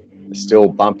full. There's still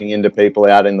bumping into people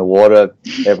out in the water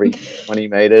every 20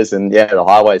 meters, and yeah, the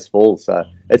highway's full. So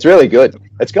it's really good.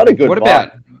 It's got a good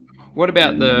vibe. What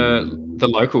about the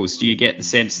locals? Do you get the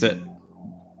sense that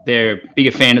they're a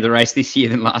bigger fan of the race this year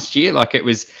than last year? Like, it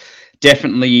was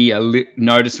definitely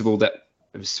noticeable that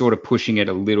it was sort of pushing it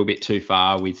a little bit too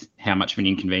far with how much of an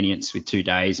inconvenience with 2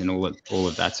 days and all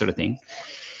of that sort of thing.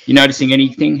 You noticing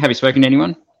anything? Have you spoken to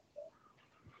anyone?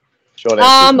 Short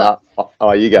answer.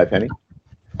 Oh, you go, Penny.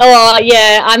 Oh,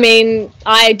 yeah. I mean,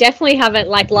 I definitely haven't,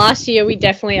 like last year, I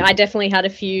definitely had a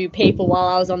few people while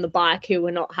I was on the bike who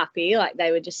were not happy. Like,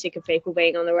 they were just sick of people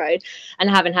being on the road, and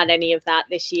I haven't had any of that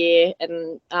this year.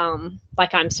 And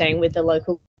like, I'm staying with the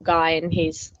local guy, and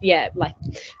he's, yeah, like,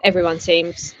 everyone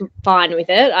seems fine with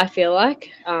it, I feel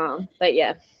like. But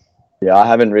yeah. Yeah, I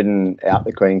haven't ridden out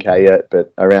the Queen K yet,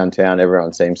 but around town,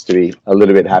 everyone seems to be a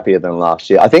little bit happier than last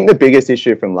year. I think the biggest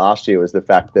issue from last year was the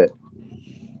fact that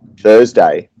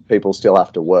Thursday, people still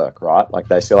have to work, right? Like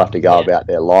they still have to go about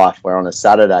their life, where on a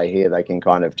Saturday here they can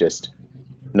kind of just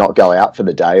not go out for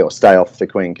the day or stay off the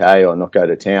Queen K or not go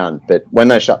to town. But when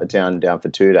they shut the town down for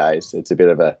 2 days, it's a bit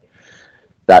of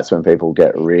that's when people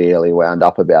get really wound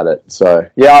up about it. So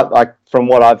yeah, like from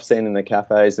what I've seen in the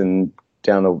cafes and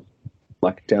down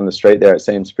the street there, it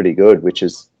seems pretty good, which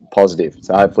is positive.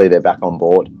 So hopefully they're back on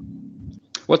board.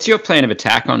 What's your plan of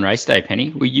attack on race day,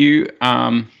 Penny? Will you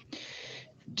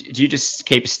do you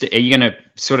just are you going to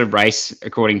sort of race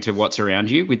according to what's around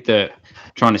you with the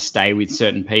trying to stay with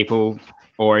certain people,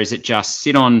 or is it just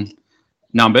sit on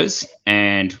numbers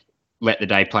and let the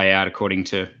day play out according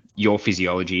to your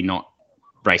physiology, not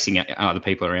racing at other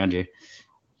people around you?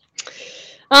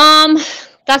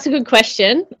 That's a good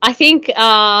question. I think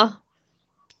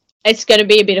it's going to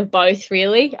be a bit of both,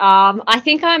 really. I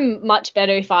think I'm much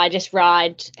better if I just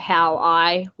ride how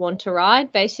I want to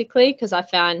ride, basically, because I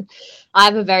found I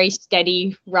have a very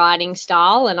steady riding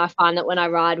style, and I find that when I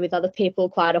ride with other people,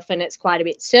 quite often it's quite a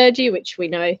bit surgy, which we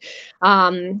know.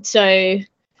 So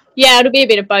yeah, it'll be a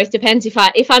bit of both. Depends if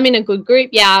I'm in a good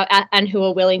group, and who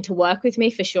are willing to work with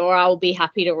me, for sure, I will be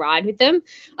happy to ride with them.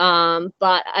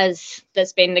 But as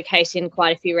that's been the case in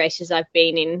quite a few races I've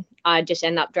been in, I just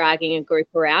end up dragging a group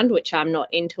around, which I'm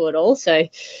not into at all. So,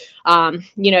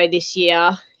 this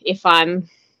year, if I'm,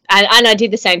 and I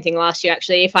did the same thing last year,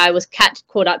 actually, if I was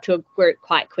caught up to a group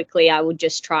quite quickly, I would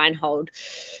just try and hold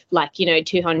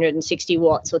 260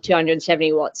 watts or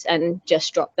 270 watts and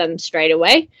just drop them straight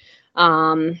away.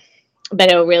 But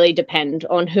it'll really depend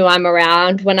on who I'm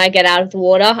around when I get out of the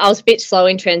water. I was a bit slow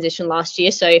in transition last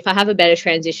year, so if I have a better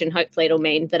transition, hopefully it'll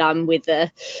mean that I'm with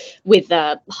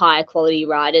the higher quality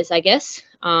riders, I guess.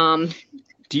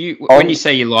 Do you, when you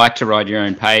say you like to ride your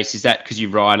own pace, is that because you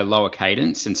ride a lower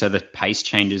cadence and so the pace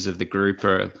changes of the group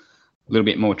are a little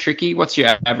bit more tricky? What's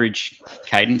your average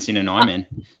cadence in an Ironman?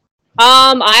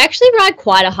 I actually ride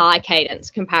quite a high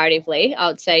cadence comparatively, I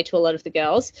would say, to a lot of the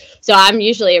girls. So I'm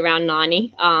usually around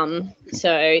 90.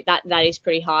 So that is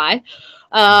pretty high.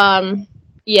 And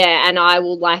I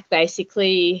will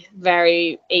basically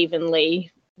very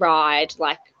evenly ride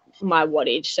my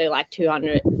wattage. So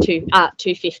 200 to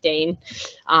 215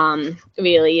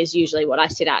 really is usually what I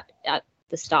sit at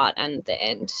the start and the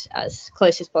end, as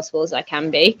close as possible as I can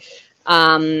be.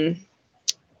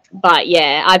 But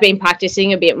yeah, I've been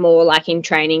practicing a bit more in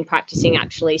training, practicing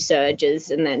actually surges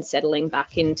and then settling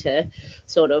back into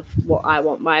sort of what I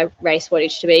want my race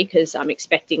wattage to be, because I'm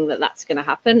expecting that that's going to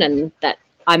happen and that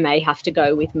I may have to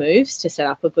go with moves to set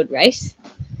up a good race.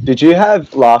 Did you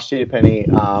have last year, Penny,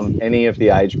 any of the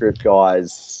age group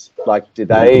guys, did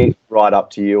they ride up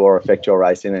to you or affect your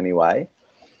race in any way?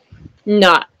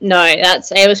 No,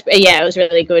 it was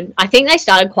really good. I think they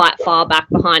started quite far back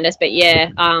behind us, but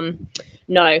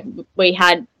no, we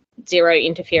had zero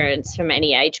interference from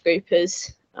any age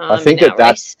groupers. I think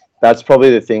that's probably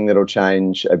the thing that'll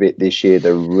change a bit this year.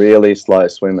 The really slow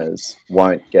swimmers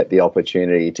won't get the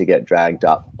opportunity to get dragged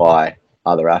up by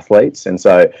other athletes. And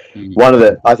so one of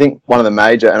the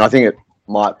major, and I think it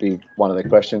might be one of the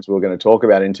questions we're going to talk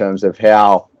about in terms of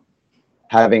how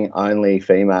having only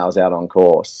females out on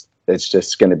course, it's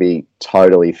just going to be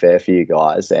totally fair for you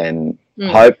guys. And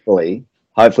hopefully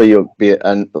you'll be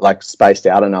spaced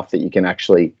out enough that you can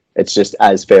actually, it's just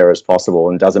as fair as possible.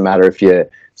 And it doesn't matter if you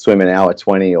swim an hour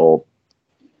 20 or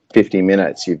 50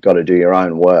 minutes, you've got to do your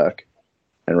own work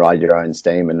and ride your own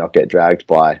steam and not get dragged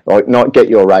by, or not get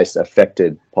your race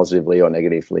affected positively or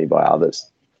negatively by others.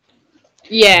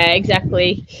 Yeah,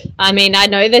 exactly. I mean, I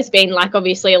know there's been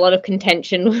obviously a lot of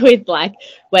contention with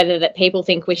whether that people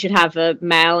think we should have a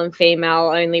male and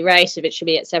female only race, if it should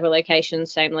be at several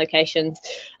locations, same locations.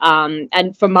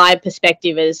 And from my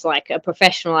perspective as a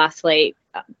professional athlete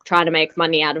trying to make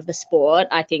money out of the sport,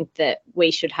 I think that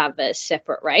we should have a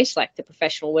separate race. The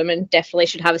professional women definitely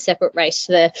should have a separate race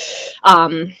to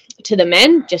the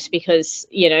men, just because,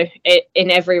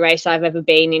 in every race I've ever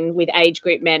been in with age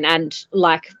group men and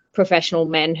professional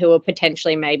men who are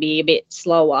potentially maybe a bit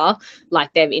slower,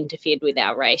 they've interfered with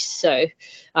our race. So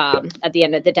at the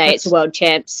end of the day, it's world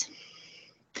champs.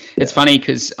 It's funny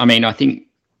because I think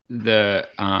the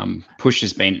push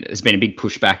has been a big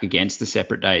pushback against the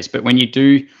separate days. But when you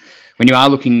are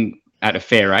looking at a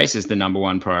fair race as the number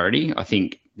one priority, I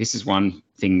think this is one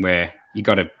thing where you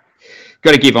got to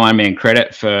give Ironman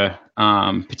credit for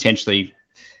potentially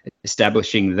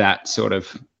establishing that sort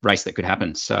of race that could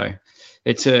happen. So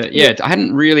it's I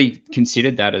hadn't really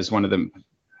considered that as one of the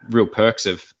real perks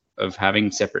of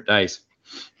having separate days.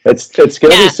 It's going to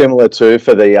be similar too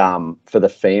for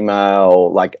the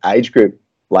female age group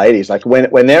ladies.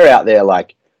 When they're out there, a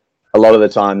lot of the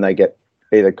time they get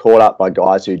either caught up by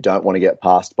guys who don't want to get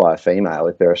passed by a female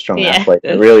if they're a strong Yeah. athlete.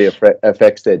 It really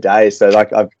affects their day. So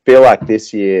like I feel like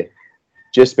this year,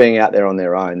 just being out there on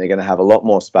their own, they're going to have a lot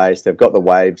more space. They've got the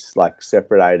waves like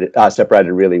separated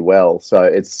really well. So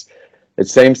it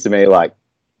seems to me like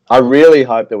I really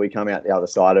hope that we come out the other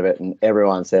side of it and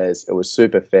everyone says it was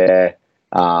super fair.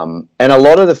 And a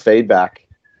lot of the feedback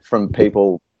from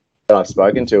people that I've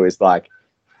spoken to is like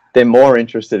they're more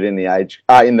interested in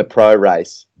in the pro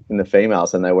race in the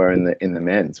females than they were in the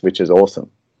men's, which is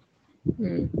awesome.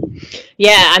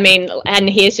 Yeah, I mean, and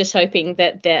here's just hoping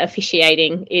that the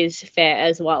officiating is fair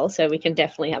as well, so we can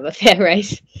definitely have a fair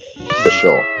race. For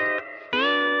sure.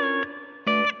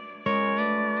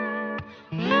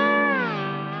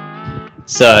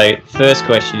 So, first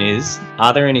question is,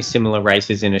 are there any similar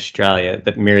races in Australia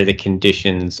that mirror the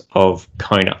conditions of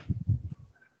KONA?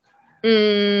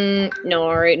 No,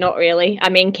 not really. I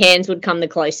mean, Cairns would come the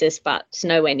closest, but it's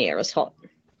nowhere near as hot.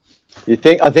 I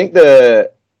think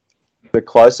the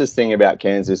closest thing about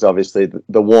Cairns is obviously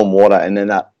the warm water, and then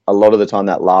that a lot of the time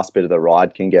that last bit of the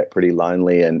ride can get pretty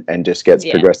lonely and just gets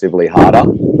progressively harder.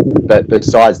 But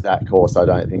besides that course, I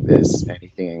don't think there's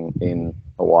anything in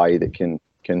Hawaii that can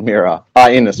mirror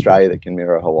in Australia that can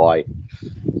mirror Hawaii.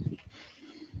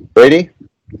 Brady?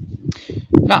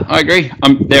 No, I agree.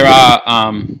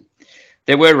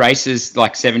 There were races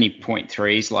like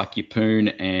 70.3s like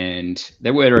Yeppoon, and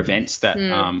there were events that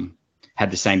had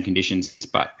the same conditions,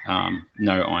 but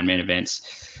no Ironman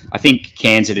events. I think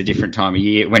Cairns at a different time of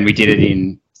year, when we did it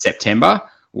in September,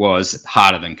 was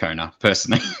harder than KONA,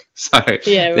 personally. So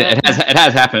it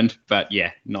has happened, but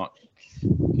yeah, not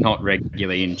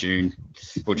regularly in June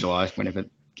or July, whenever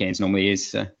Cairns normally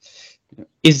is. So.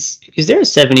 Is there a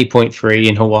 70.3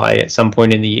 in Hawaii at some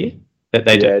point in the year that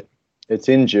they do? It's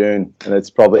in June, and it's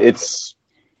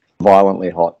violently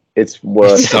hot. It's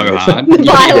worse. So hard.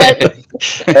 Violent.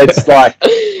 It's like,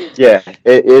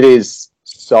 it is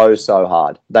so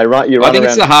hard. I think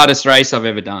it's the hardest race I've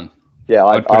ever done. Yeah,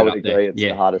 I would agree. It's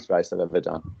the hardest race I've ever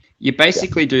done. You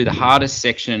basically do the hardest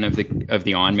section of the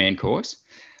Ironman course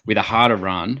with a harder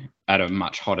run at a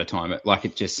much hotter time.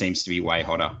 It just seems to be way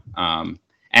hotter. And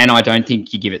I don't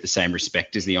think you give it the same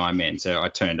respect as the Ironman. So I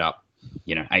turned up,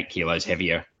 8 kilos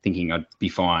heavier, thinking I'd be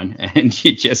fine, and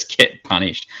you just get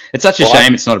punished. It's such a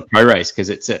shame it's not a pro race, because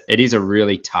it is a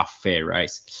really tough, fair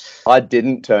race. I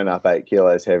didn't turn up 8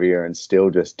 kilos heavier and still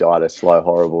just died a slow,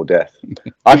 horrible death.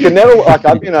 I could never,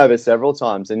 I've been over several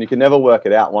times, and you can never work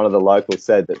it out. One of the locals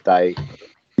said that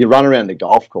you run around a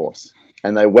golf course,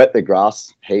 and they wet the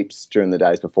grass heaps during the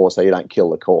days before so you don't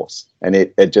kill the course. And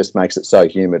it just makes it so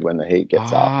humid when the heat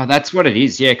gets up. Ah, that's what it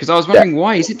is. Yeah, because I was wondering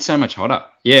why is it so much hotter?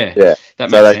 Yeah, that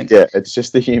makes sense. Yeah, it's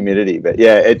just the humidity. But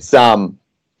yeah, it's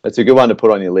a good one to put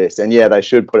on your list. And yeah, they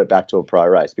should put it back to a pro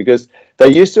race, because they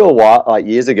used to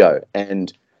years ago,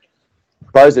 and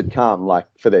pros would come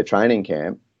for their training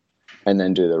camp and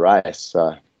then do the race.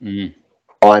 So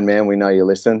Iron Man, we know you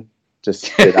listen. Just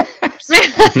sit up.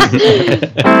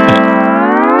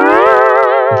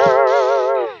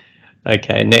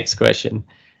 Okay, next question.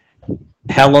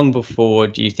 How long before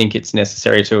do you think it's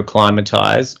necessary to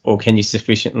acclimatise, or can you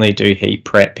sufficiently do heat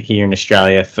prep here in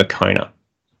Australia for KONA?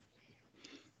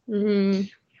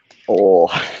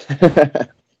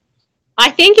 I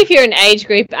think if you're an age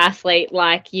group athlete,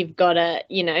 you've got to,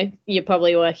 you're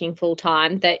probably working full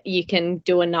time, that you can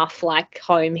do enough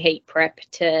home heat prep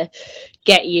to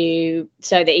get you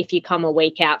so that if you come a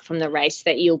week out from the race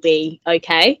that you'll be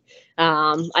okay.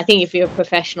 I think if you're a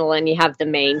professional and you have the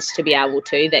means to be able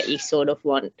to, that you sort of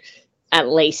want at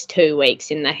least 2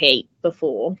 weeks in the heat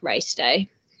before race day.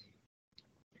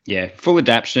 Yeah, full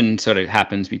adaptation sort of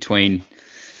happens between,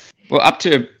 up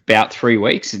to about 3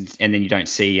 weeks, and then you don't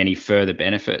see any further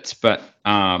benefits. But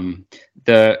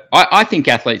I think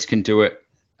athletes can do it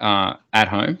at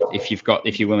home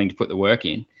if you're willing to put the work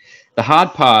in. The hard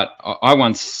part, I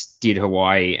once did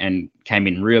Hawaii and came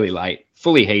in really late,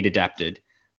 fully heat adapted,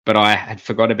 but I had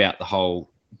forgot about the whole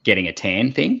getting a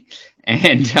tan thing,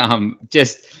 and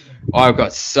I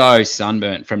got so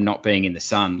sunburnt from not being in the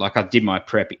sun. I did my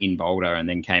prep in Boulder and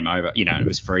then came over, it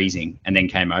was freezing, and then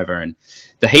came over, and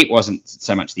the heat wasn't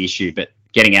so much the issue, but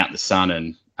getting out in the sun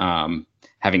and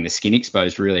having the skin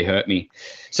exposed really hurt me.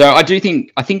 So I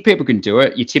think people can do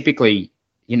it. You typically,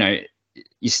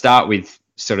 you start with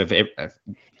sort of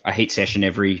a heat session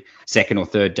every second or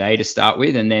third day to start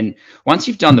with, and then once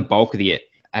you've done the bulk of the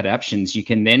adaptations, you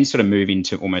can then sort of move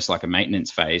into almost like a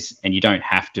maintenance phase, and you don't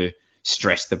have to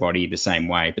stress the body the same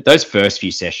way. But those first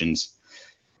few sessions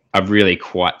are really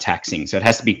quite taxing, so it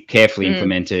has to be carefully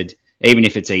implemented. Even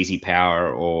if it's easy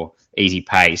power or easy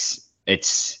pace,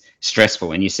 it's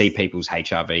stressful, and you see people's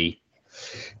HRV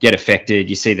get affected.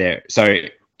 You see there. So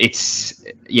it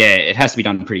has to be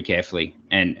done pretty carefully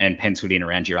and penciled in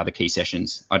around your other key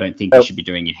sessions. I don't think you should be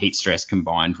doing your heat stress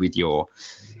combined with your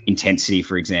intensity,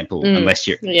 for example, unless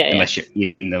you're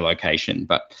in the location.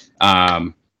 But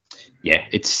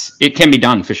it can be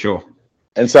done for sure.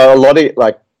 And so a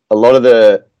lot of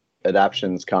the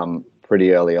adaptions come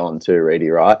pretty early on too, Reedy,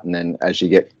 right? And then as you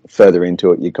get further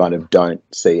into it, you kind of don't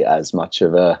see as much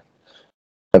of a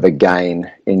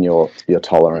gain in your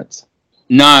tolerance.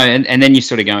 No, and then you're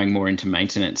sort of going more into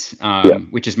maintenance,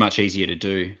 which is much easier to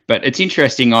do. But it's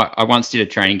interesting. I once did a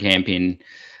training camp in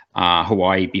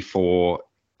Hawaii before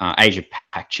Asia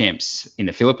Pac Champs in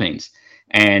the Philippines.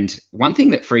 And one thing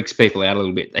that freaks people out a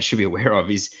little bit, they should be aware of,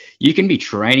 is you can be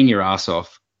training your ass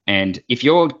off. And if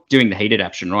you're doing the heat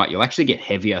adaptation right, you'll actually get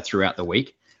heavier throughout the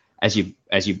week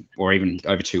or even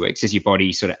over 2 weeks as your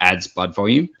body sort of adds blood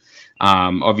volume.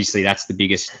 Obviously, that's the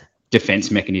biggest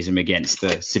defense mechanism against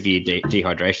the severe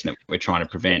dehydration that we're trying to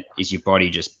prevent, is your body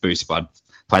just boosts blood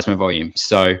plasma volume.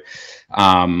 So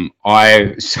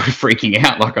I was sort of freaking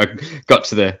out, like I got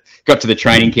to the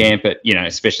training camp, but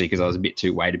especially because I was a bit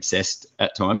too weight obsessed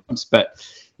at times, but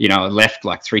I left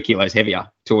like 3 kilos heavier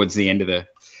towards the end of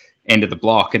the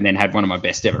block, and then had one of my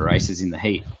best ever races in the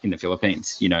heat in the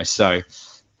Philippines. So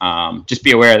just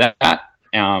be aware of that.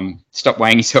 Stop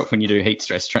weighing yourself when you do heat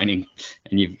stress training,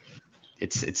 and you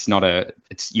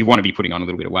want to be putting on a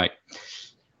little bit of weight.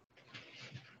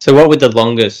 So what would the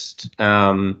longest,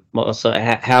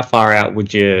 how far out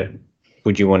would you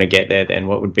want to get there then?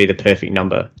 What would be the perfect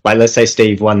number? Like, let's say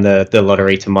Steve won the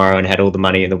lottery tomorrow and had all the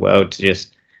money in the world to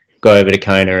just go over to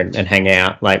KONA and hang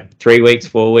out, like 3 weeks,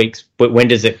 4 weeks, but when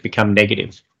does it become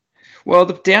negative? Well,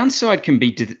 the downside can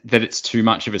be that it's too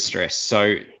much of a stress.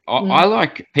 So I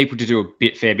like people to do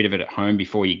a fair bit of it at home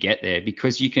before you get there,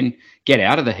 because you can get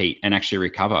out of the heat and actually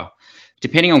recover.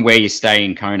 Depending on where you stay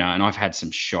in KONA, and I've had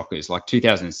some shockers, like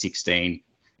 2016,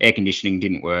 air conditioning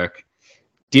didn't work,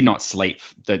 did not sleep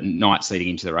the nights leading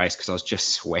into the race because I was just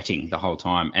sweating the whole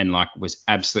time and was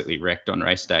absolutely wrecked on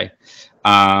race day.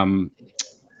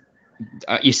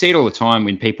 You see it all the time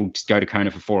when people just go to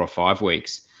KONA for 4 or 5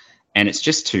 weeks, and it's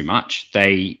just too much.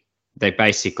 They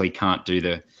basically can't do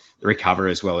the recover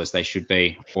as well as they should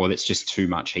be, or it's just too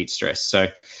much heat stress. So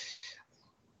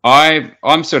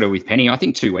I'm sort of with Penny. I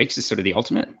think 2 weeks is sort of the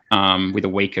ultimate, with a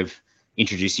week of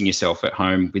introducing yourself at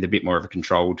home with a bit more of a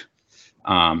controlled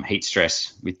heat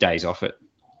stress with days off it.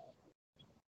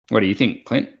 What do you think,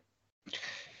 Clint?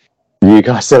 You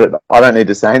guys said it. I don't need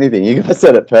to say anything. You guys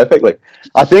said it perfectly.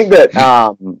 I think that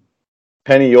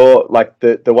Penny, you're like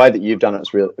the way that you've done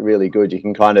it's really, really good. You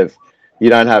can you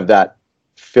don't have that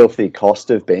filthy cost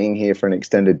of being here for an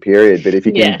extended period, but if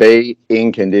you can be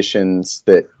in conditions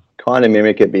that kind of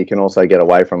mimic it, but you can also get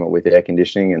away from it with air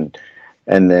conditioning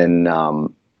and then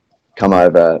come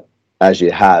over as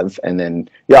you have. And then,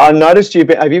 I noticed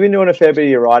have you been doing a fair bit of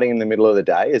your riding in the middle of the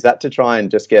day? Is that to try and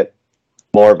just get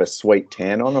more of a sweet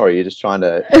tan on, or are you just trying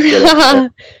to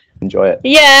enjoy it?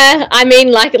 Yeah, I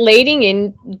mean, like leading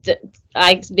in,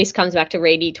 this comes back to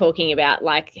Reedy talking about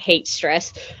like heat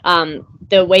stress.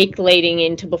 The week leading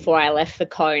into before I left for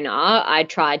KONA, I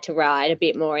tried to ride a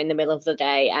bit more in the middle of the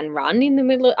day and run in the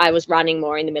middle. I was running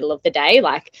more in the middle of the day,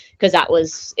 like, because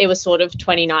it was sort of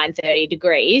 29, 30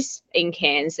 degrees in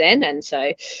Cairns then. And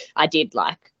so I did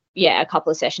a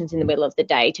couple of sessions in the middle of the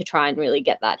day to try and really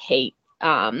get that heat.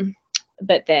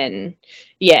 But then,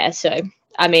 so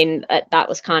I mean, that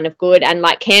was kind of good. And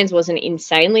like Cairns wasn't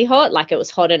insanely hot. Like it was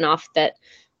hot enough that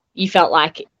you felt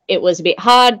like it was a bit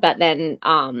hard, but then,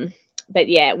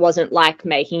 it wasn't like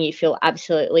making you feel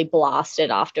absolutely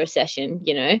blasted after a session,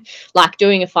 like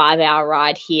doing a 5-hour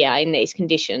ride here in these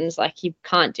conditions, like you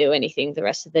can't do anything the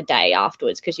rest of the day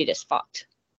afterwards because you're just fucked.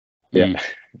 Yeah.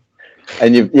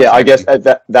 And I guess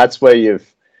that's where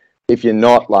if you're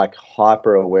not like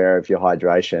hyper aware of your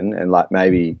hydration and like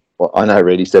maybe, well, I know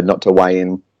Reedy said not to weigh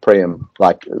in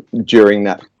like during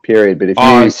that period, but if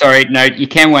sorry, no, you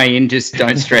can weigh in, just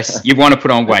don't stress. You want to put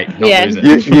on weight, not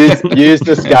lose it. Use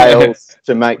the scales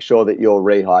to make sure that you're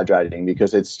rehydrating,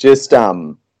 because it's just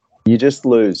you just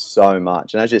lose so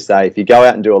much. And as you say, if you go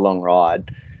out and do a long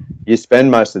ride, you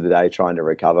spend most of the day trying to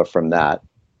recover from that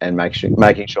and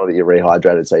making sure that you're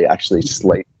rehydrated so you actually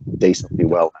sleep decently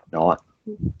well at night.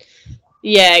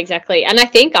 Yeah, exactly. And I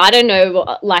think, I don't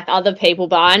know, like other people,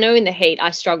 but I know in the heat I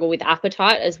struggle with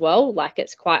appetite as well. Like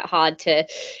it's quite hard to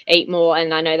eat more.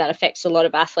 And I know that affects a lot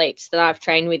of athletes that I've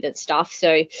trained with and stuff.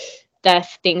 So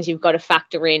that's things you've got to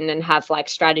factor in and have like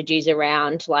strategies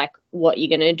around like what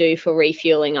you're going to do for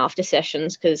refueling after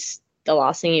sessions, because the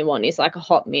last thing you want is like a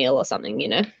hot meal or something,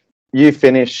 you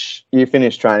finish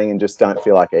training and just don't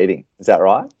feel like eating. Is that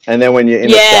right? And then when you're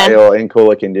in Australia or in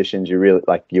cooler conditions, you really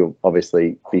you'll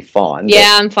obviously be fine.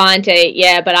 Yeah, I'm fine to eat.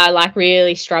 Yeah, but I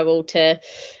really struggle to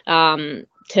want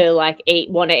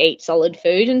to eat solid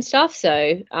food and stuff.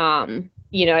 So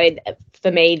for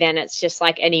me, then it's just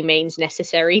any means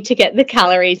necessary to get the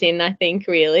calories in, I think,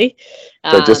 really.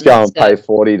 So just go and pay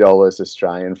 $40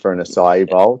 Australian for an acai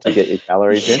bowl to get your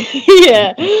calories in.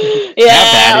 Yeah.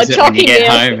 How bad is it when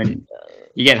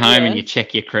you get home and you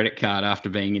check your credit card after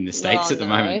being in the States at the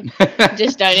moment?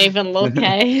 Just don't even look,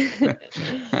 hey?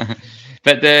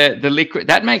 But the liquid,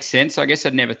 that makes sense. I guess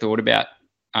I'd never thought about.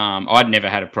 I'd never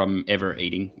had a problem ever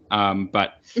eating,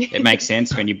 but it makes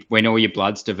sense when all your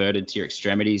blood's diverted to your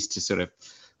extremities to sort of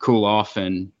cool off,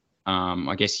 and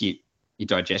I guess your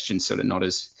digestion's sort of not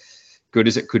as good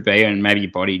as it could be, and maybe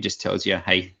your body just tells you,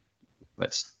 hey,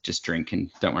 let's just drink and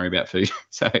don't worry about food.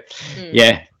 So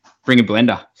yeah, bring a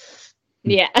blender.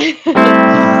 Yeah. All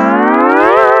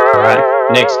right,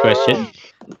 next question.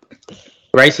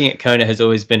 Racing at KONA has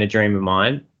always been a dream of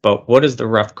mine, but what is the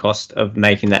rough cost of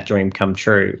making that dream come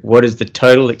true? What is the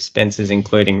total expenses,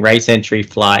 including race entry,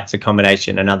 flights,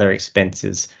 accommodation, and other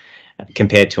expenses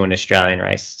compared to an Australian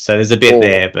race? So there's a bit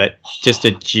there, but just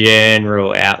a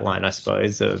general outline, I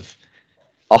suppose, of...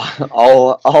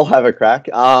 I'll have a crack.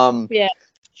 Yeah.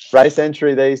 Race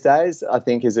entry these days, I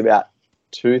think, is about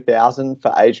 $2,000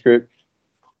 for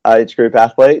age group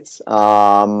athletes.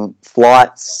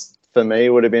 Flights for me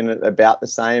would have been about the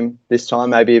same this time,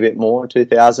 maybe a bit more,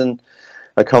 2,000.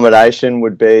 Accommodation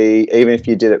would be, even if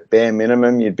you did it bare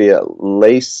minimum, you'd be at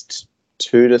least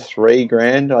 $2,000 to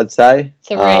 $3,000, I'd say.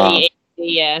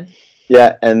 Yeah.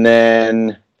 Yeah, and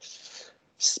then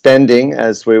spending,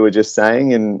 as we were just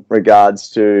saying, in regards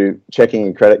to checking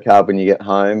your credit card when you get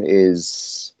home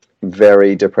is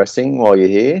very depressing while you're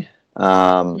here.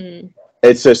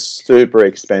 It's just super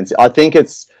expensive. I think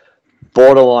it's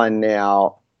borderline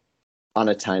now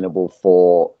unattainable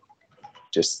for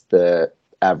just the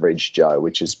average Joe,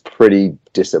 which is pretty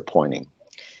disappointing.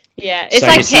 Yeah,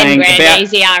 it's so 10 grand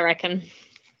easy, I reckon.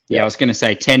 Yeah, I was going to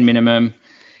say 10 minimum,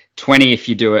 20 if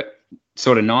you do it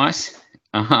sort of nice,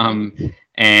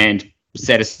 and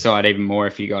set aside even more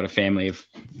if you got a family of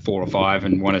 4 or 5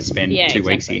 and want to spend 2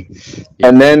 weeks here. Yeah.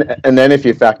 And then if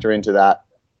you factor into that,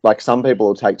 some people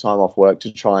will take time off work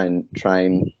to try and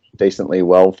train decently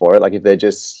well for it. If they're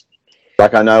just,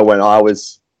 I know when I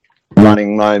was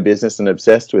running my own business and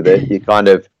obsessed with it, you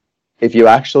if you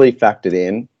actually factored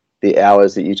in the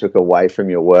hours that you took away from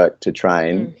your work to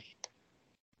train,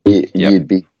 you'd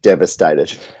be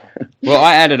devastated. Well,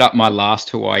 I added up my last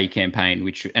Hawaii campaign,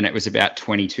 and it was about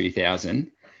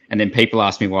 22,000. And then people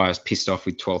asked me why I was pissed off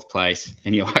with 12th place.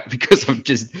 And you're like, because I've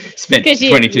just spent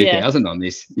 22,000 on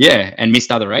this. Yeah. And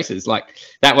missed other races.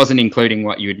 That wasn't including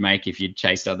what you would make if you'd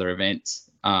chased other events.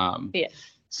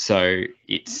 So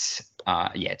it's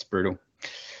brutal.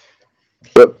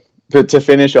 But to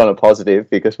finish on a positive,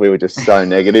 because we were just so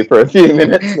negative for a few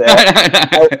minutes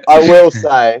there, I will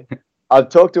say, I've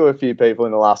talked to a few people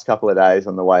in the last couple of days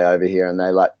on the way over here, and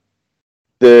they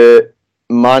the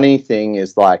money thing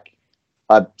is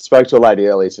I spoke to a lady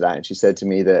earlier today, and she said to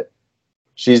me that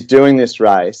she's doing this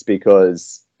race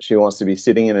because she wants to be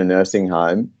sitting in a nursing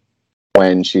home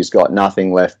when she's got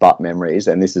nothing left but memories.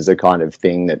 And this is a kind of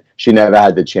thing that she never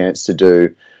had the chance to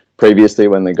do previously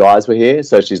when the guys were here.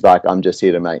 So she's like, I'm just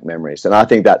here to make memories. And I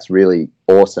think that's really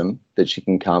awesome that she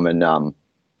can come and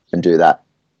do that.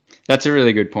 That's a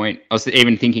really good point. I was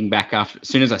even thinking back as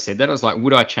soon as I said that, I was like,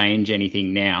 would I change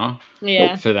anything now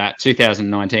for that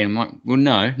 2019? I'm like, well,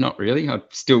 no, not really. I'd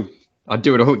do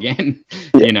it all again,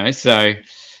 So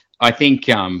I think,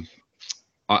 I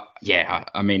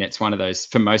mean, it's one of those,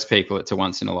 for most people, it's a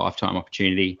once in a lifetime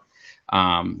opportunity.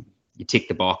 You tick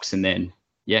the box and then,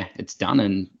 it's done,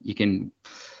 and you can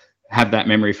have that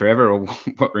memory forever, or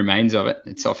what remains of it.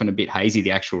 It's often a bit hazy,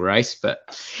 the actual race, but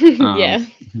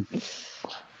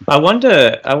I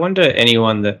wonder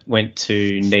anyone that went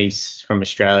to Nice from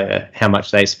Australia, how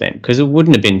much they spent, because it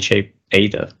wouldn't have been cheap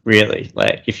either, really.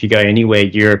 If you go anywhere,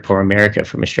 Europe or America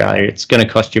from Australia, it's going to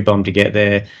cost you a bomb to get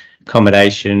there,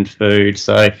 accommodation, food.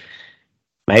 So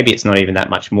maybe it's not even that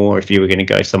much more if you were going to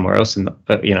go somewhere else on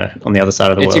the other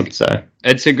side of the world. So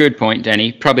it's a good point,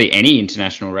 Danny. Probably any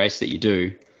international race that you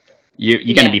do,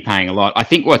 you're going to be paying a lot. I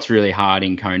think what's really hard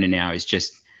in KONA now is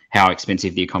just how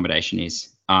expensive the accommodation is.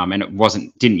 And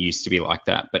it didn't used to be like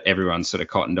that, but everyone's sort of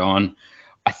cottoned on.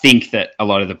 I think that a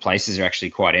lot of the places are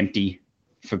actually quite empty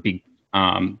for big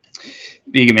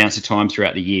amounts of time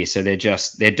throughout the year. So they're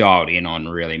dialed in on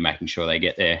really making sure they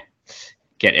get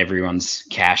everyone's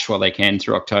cash while they can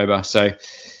through October. So,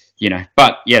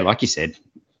 but like you said,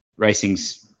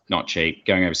 racing's not cheap.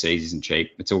 Going overseas isn't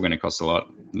cheap. It's all going to cost a lot.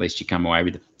 At least you come away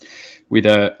with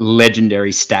a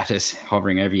legendary status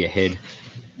hovering over your head.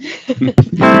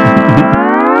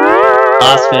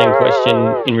 Last fan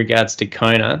question in regards to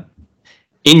KONA.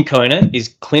 In KONA,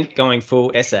 is Clint going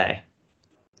full essay?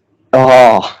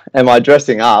 Oh, am I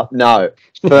dressing up? No.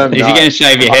 Firm Is no. he going to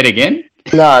shave your head again?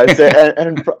 No, so,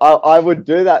 and I would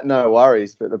do that, no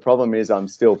worries. But the problem is I'm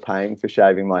still paying for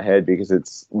shaving my head because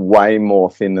it's way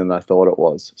more thin than I thought it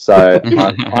was. So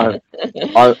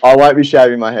I won't be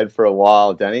shaving my head for a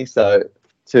while, Danny. So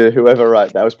to whoever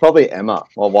wrote that, it was probably Emma.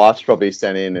 My wife's probably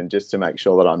sent in and just to make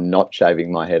sure that I'm not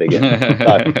shaving my head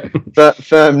again. So,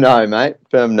 firm no, mate.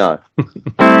 Firm no.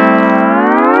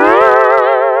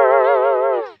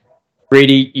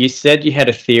 Reedy, you said you had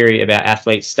a theory about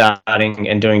athletes starting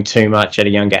and doing too much at a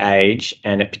younger age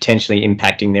and it potentially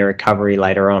impacting their recovery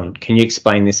later on. Can you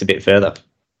explain this a bit further?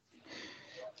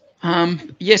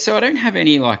 Yeah, so I don't have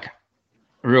any like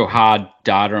real hard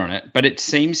data on it, but it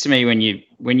seems to me when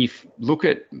you look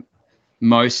at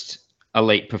most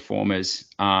elite performers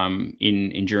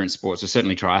in endurance sports, or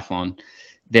certainly triathlon,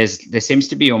 there seems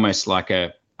to be almost like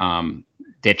their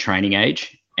training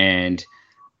age, and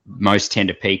most tend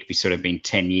to peak be sort of been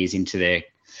 10 years into their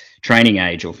training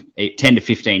age, or 10 to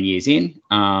 15 years in.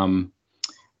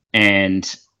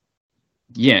 And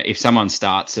yeah, if someone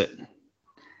starts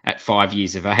at 5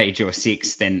 years of age or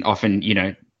 6, then often,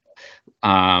 you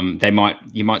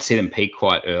might see them peak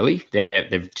quite early. They're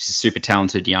just super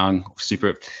talented young,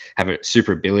 have a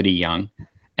super ability young.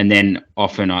 And then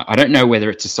often, I don't know whether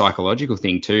it's a psychological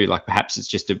thing too, like perhaps it's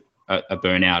just a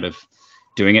burnout of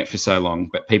doing it for so long,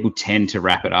 but people tend to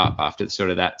wrap it up after sort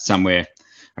of that, somewhere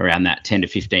around that 10 to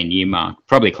 15 year mark,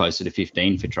 probably closer to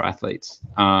 15 for triathletes.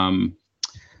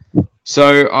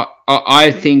 So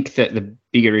I think that the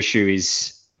bigger issue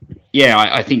is,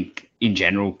 I think in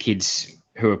general, kids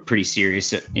who are pretty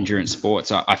serious at endurance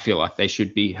sports, I feel like they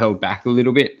should be held back a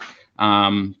little bit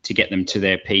to get them to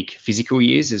their peak physical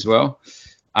years as well.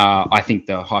 I think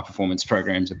the high performance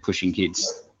programs are pushing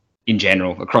kids in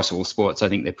general across all sports. I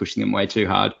think they're pushing them way too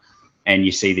hard, and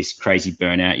you see this crazy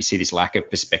burnout. You see this lack of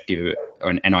perspective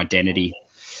and identity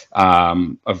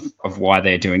of why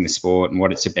they're doing the sport and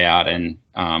what it's about, and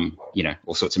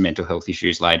all sorts of mental health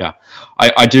issues later.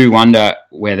 I do wonder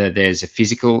whether there's a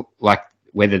physical, like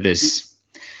whether there's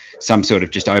some sort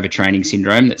of just overtraining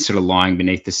syndrome that's sort of lying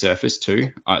beneath the surface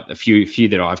too. A few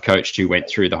that I've coached who went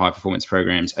through the high performance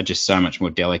programs are just so much more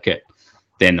delicate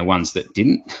than the ones that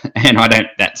didn't. And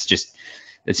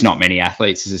it's not many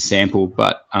athletes as a sample,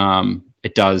 but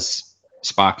it does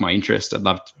spark my interest. I'd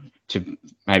love to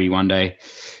maybe one day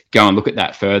go and look at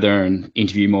that further and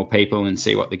interview more people and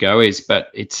see what the go is. But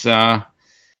it's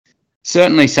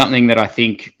certainly something that I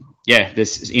think,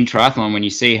 this in triathlon, when you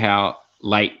see how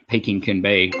late peaking can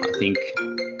be, I think.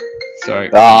 So,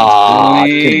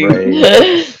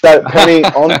 so Penny,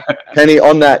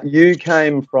 on that, you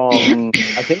came from,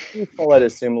 I think you followed a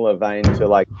similar vein to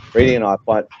like Reedy and I,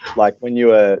 like when you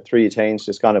were through your teens,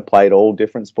 just kind of played all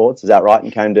different sports. Is that right?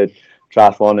 And came to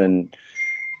triathlon and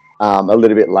a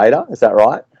little bit later. Is that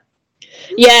right?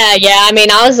 Yeah. I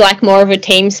mean, I was like more of a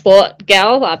team sport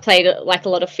girl. I played like a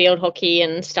lot of field hockey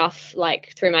and stuff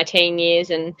like through my teen years,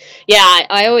 and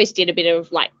I always did a bit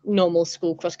of like normal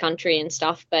school cross country and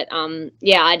stuff. But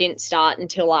I didn't start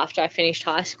until after I finished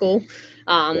high school.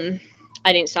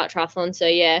 I didn't start triathlon, so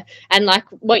and like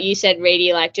what you said,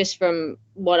 Reedy, like just from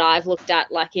what I've looked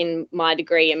at, like in my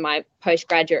degree and my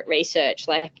postgraduate research,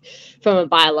 like from a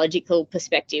biological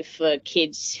perspective for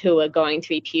kids who are going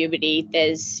through puberty,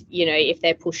 there's, if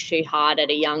they're pushed too hard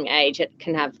at a young age, it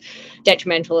can have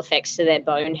detrimental effects to their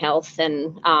bone health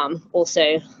and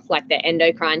also like their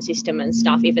endocrine system and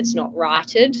stuff if it's not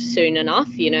righted soon enough,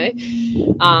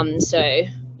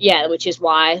 which is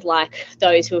why like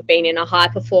those who have been in a high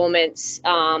performance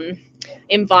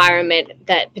environment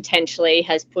that potentially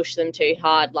has pushed them too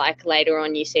hard, like later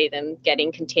on you see them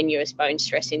getting continuous bone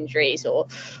stress injuries or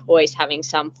always having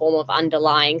some form of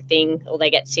underlying thing, or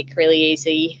they get sick really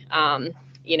easy.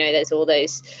 There's all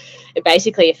those, it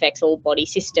basically affects all body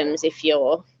systems if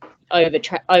you're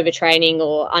overtraining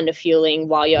or underfueling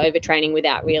while you're overtraining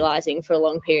without realizing for a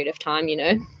long period of time,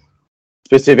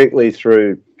 Specifically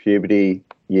through puberty,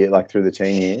 like through the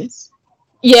teen years?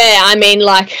 Yeah, I mean,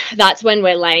 like that's when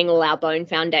we're laying all our bone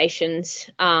foundations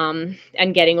and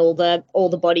getting all the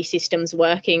body systems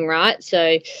working, right?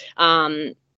 So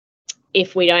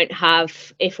if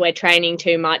we're training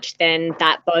too much, then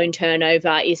that bone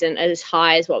turnover isn't as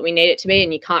high as what we need it to be,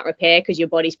 and you can't repair because your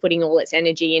body's putting all its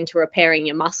energy into repairing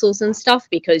your muscles and stuff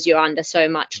because you're under so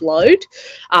much load.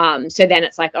 So then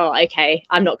it's like, oh, okay,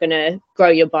 I'm not going to grow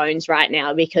your bones right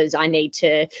now because I need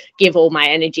to give all my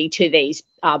energy to these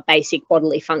basic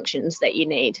bodily functions that you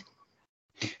need.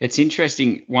 It's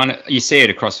interesting. You see it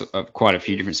across quite a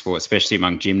few different sports, especially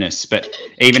among gymnasts, but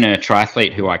even a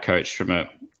triathlete who I coached from a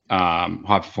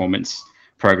high performance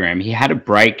program, he had a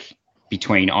break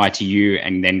between ITU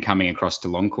and then coming across to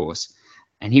long course,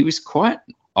 and he was quite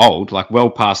old, like well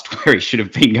past where he should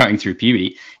have been going through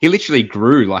puberty. He literally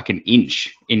grew like an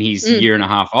inch in his year and a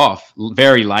half off,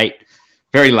 very late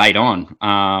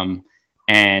on.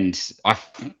 And I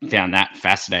found that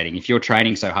fascinating. If you're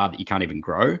training so hard that you can't even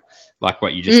grow, like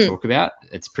what you just talked about,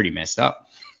 it's pretty messed up.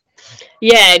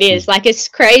 Yeah, it is. Like, it's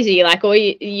crazy. Like, or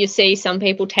you see some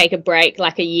people take a break,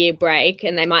 like a year break,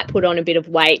 and they might put on a bit of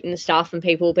weight and stuff, and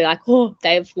people will be like, oh,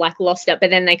 they've like lost it,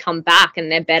 but then they come back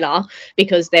and they're better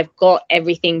because they've got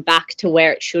everything back to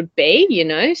where it should be, you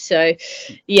know? So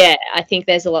yeah, I think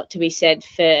there's a lot to be said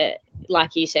for,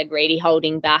 like you said, Reedy,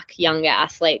 holding back younger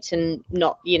athletes and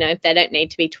not, you know, they don't need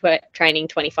to be training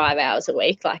 25 hours a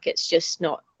week. Like, it's just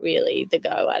not really the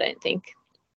go, I don't think.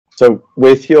 So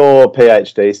with your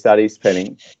PhD studies,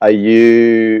 Penny, are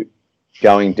you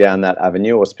going down that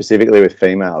avenue or specifically with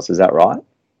females? Is that right?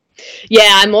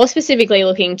 Yeah, I'm more specifically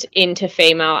looking into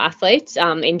female athletes,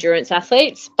 endurance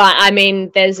athletes. But, I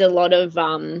mean, there's a lot of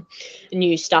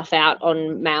new stuff out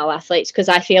on male athletes because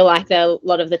I feel like a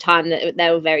lot of the time that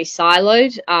they were very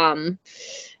siloed,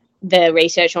 the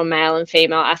research on male and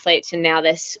female athletes, and now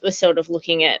we're sort of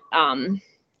looking at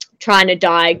trying to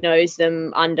diagnose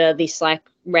them under this, like,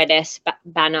 red S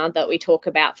banner that we talk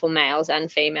about for males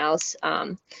and females.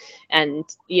 And,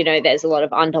 you know, there's a lot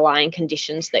of underlying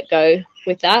conditions that go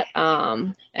with that.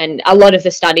 And a lot of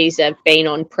the studies have been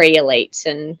on pre-elites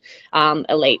and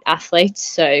elite athletes.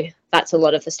 So that's a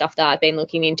lot of the stuff that I've been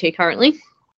looking into currently.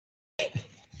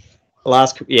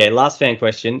 Last fan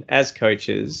question. As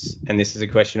coaches, and this is a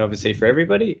question obviously for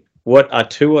everybody, what are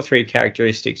 2 or 3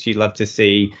 characteristics you'd love to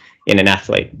see in an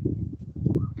athlete?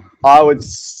 I would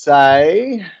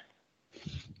say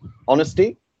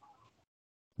honesty,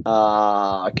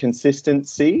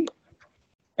 consistency,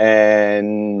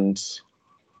 and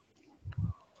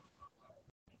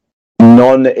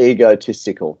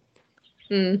non-egotistical.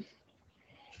 Do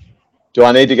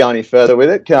I need to go any further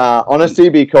with it? Honesty,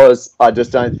 because I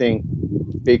just don't think,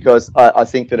 because I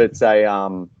think that it's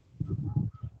you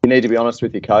need to be honest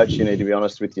with your coach, you need to be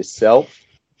honest with yourself.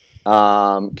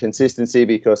 Consistency,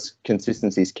 because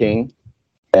consistency is king,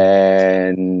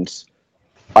 and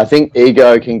I think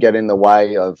ego can get in the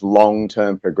way of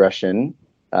long-term progression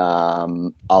a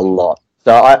lot.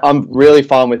 So I'm really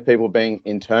fine with people being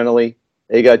internally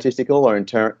egotistical, or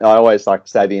I always like to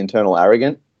say the internal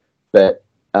arrogant, but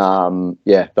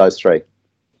yeah, those 3.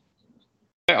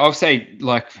 I'll say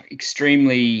like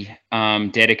extremely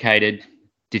dedicated,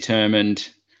 determined,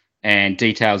 and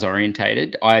details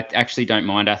orientated. I actually don't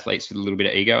mind athletes with a little bit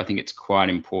of ego. I think it's quite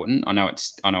important. I know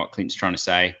what Clint's trying to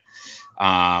say.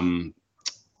 I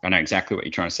know exactly what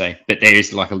you're trying to say, but there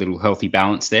is like a little healthy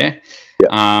balance there.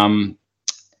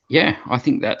 Yeah. I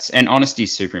think and honesty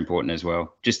is super important as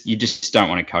well. You just don't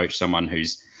want to coach someone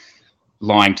who's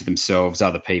lying to themselves,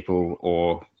 other people,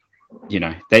 or, you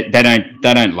know, they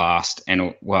don't last. And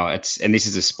and this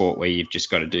is a sport where you've just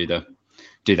got to do the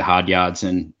hard yards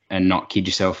and not kid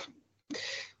yourself.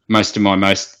 Most of my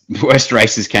worst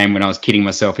races came when I was kidding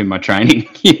myself in my training.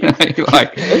 You know,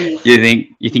 like you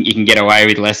think you can get away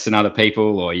with less than other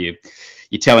people, or you're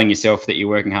telling yourself that you're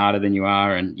working harder than you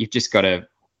are, and you've just got to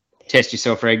test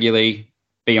yourself regularly,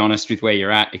 be honest with where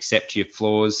you're at, accept your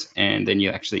flaws, and then you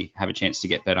actually have a chance to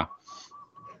get better.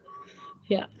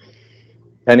 Yeah.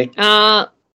 Penny? I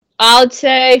would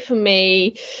say for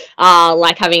me,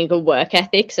 like having a good work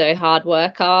ethic, so hard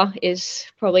worker is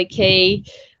probably key.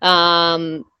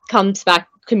 Comes back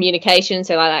communication,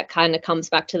 so like that kind of comes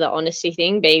back to the honesty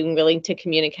thing, being willing to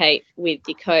communicate with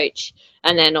your coach,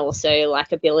 and then also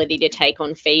like ability to take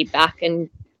on feedback and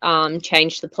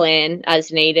change the plan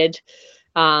as needed.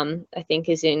 I think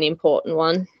is an important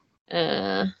one,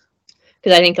 because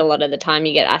I think a lot of the time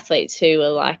you get athletes who are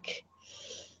like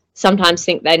sometimes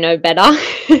think they know better.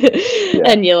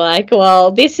 And you're like,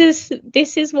 well, this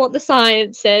is what the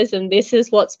science says, and this is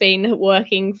what's been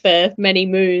working for many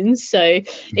moons. So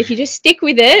if you just stick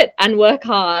with it and work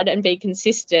hard and be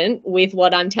consistent with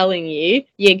what I'm telling you,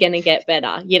 you're going to get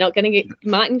better. You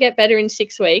mightn't get better in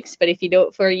 6 weeks, but if you do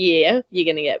it for a year, you're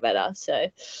going to get better. So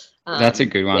That's a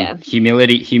good one. Yeah.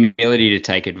 Humility to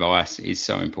take advice is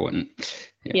so important.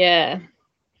 Yeah.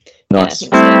 Nice. Yeah,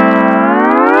 I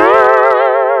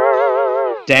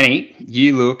think so. Danny,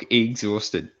 you look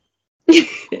exhausted.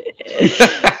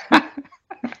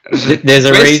 There's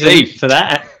a Where's reason Steve? for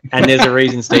that, and there's a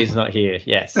reason Steve's not here.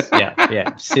 Yes,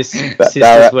 yeah.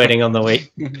 Sister's wedding on the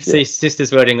week.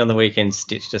 Sister's wedding on the weekend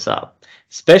stitched us up.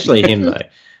 Especially him though.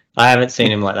 I haven't seen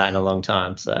him like that in a long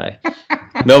time. So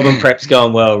Melbourne prep's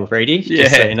going well, Reedy.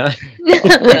 Just so you know.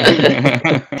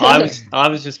 I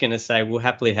was just going to say we'll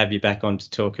happily have you back on to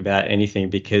talk about anything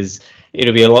because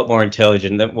it'll be a lot more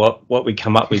intelligent than what we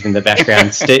come up with in the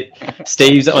background.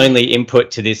 Steve's only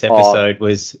input to this episode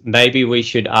was maybe we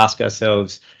should ask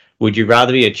ourselves, would you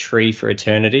rather be a tree for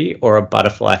eternity or a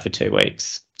butterfly for 2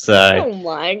 weeks? So Oh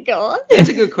my god. That's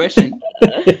a good question.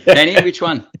 Danny, which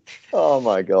one? Oh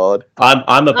my god.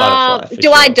 I'm a butterfly. for Do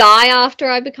sure. I die after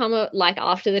I become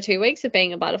after the 2 weeks of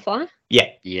being a butterfly?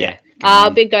 Yeah.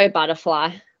 Big go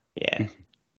butterfly. Yeah.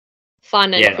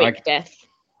 Fun and quick death.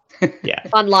 Yeah.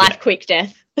 Fun life, quick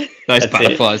death. Those That's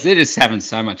butterflies, they're just having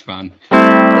so much fun.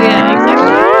 Yeah,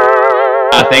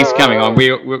 exactly. Thanks for coming on.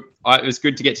 It was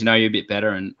good to get to know you a bit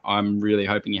better, and I'm really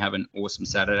hoping you have an awesome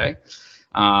Saturday.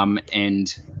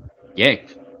 And yeah,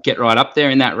 get right up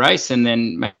there in that race, and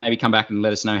then maybe come back and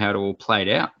let us know how it all played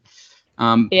out.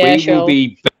 We will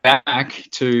be back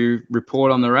to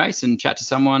report on the race and chat to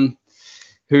someone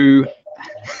who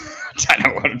I don't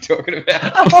know what I'm talking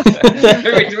about.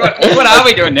 What are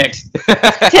we doing next?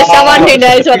 To someone who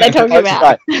knows what they're talking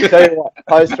about. Tell you what,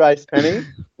 post-race, Penny,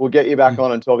 we'll get you back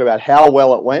on and talk about how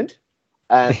well it went.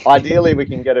 And ideally, we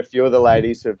can get a few of the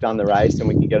ladies who have done the race and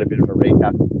we can get a bit of a recap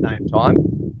at the same time.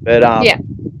 But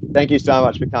thank you so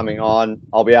much for coming on.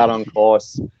 I'll be out on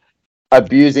course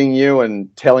abusing you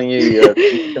and telling you you're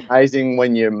amazing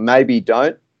when you maybe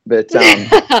don't. But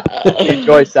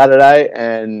enjoy Saturday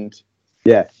and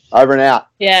over and out.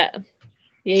 Yeah.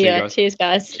 See you Yeah. guys. Cheers,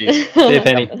 guys. Cheers. See you,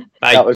 Penny. Bye. That was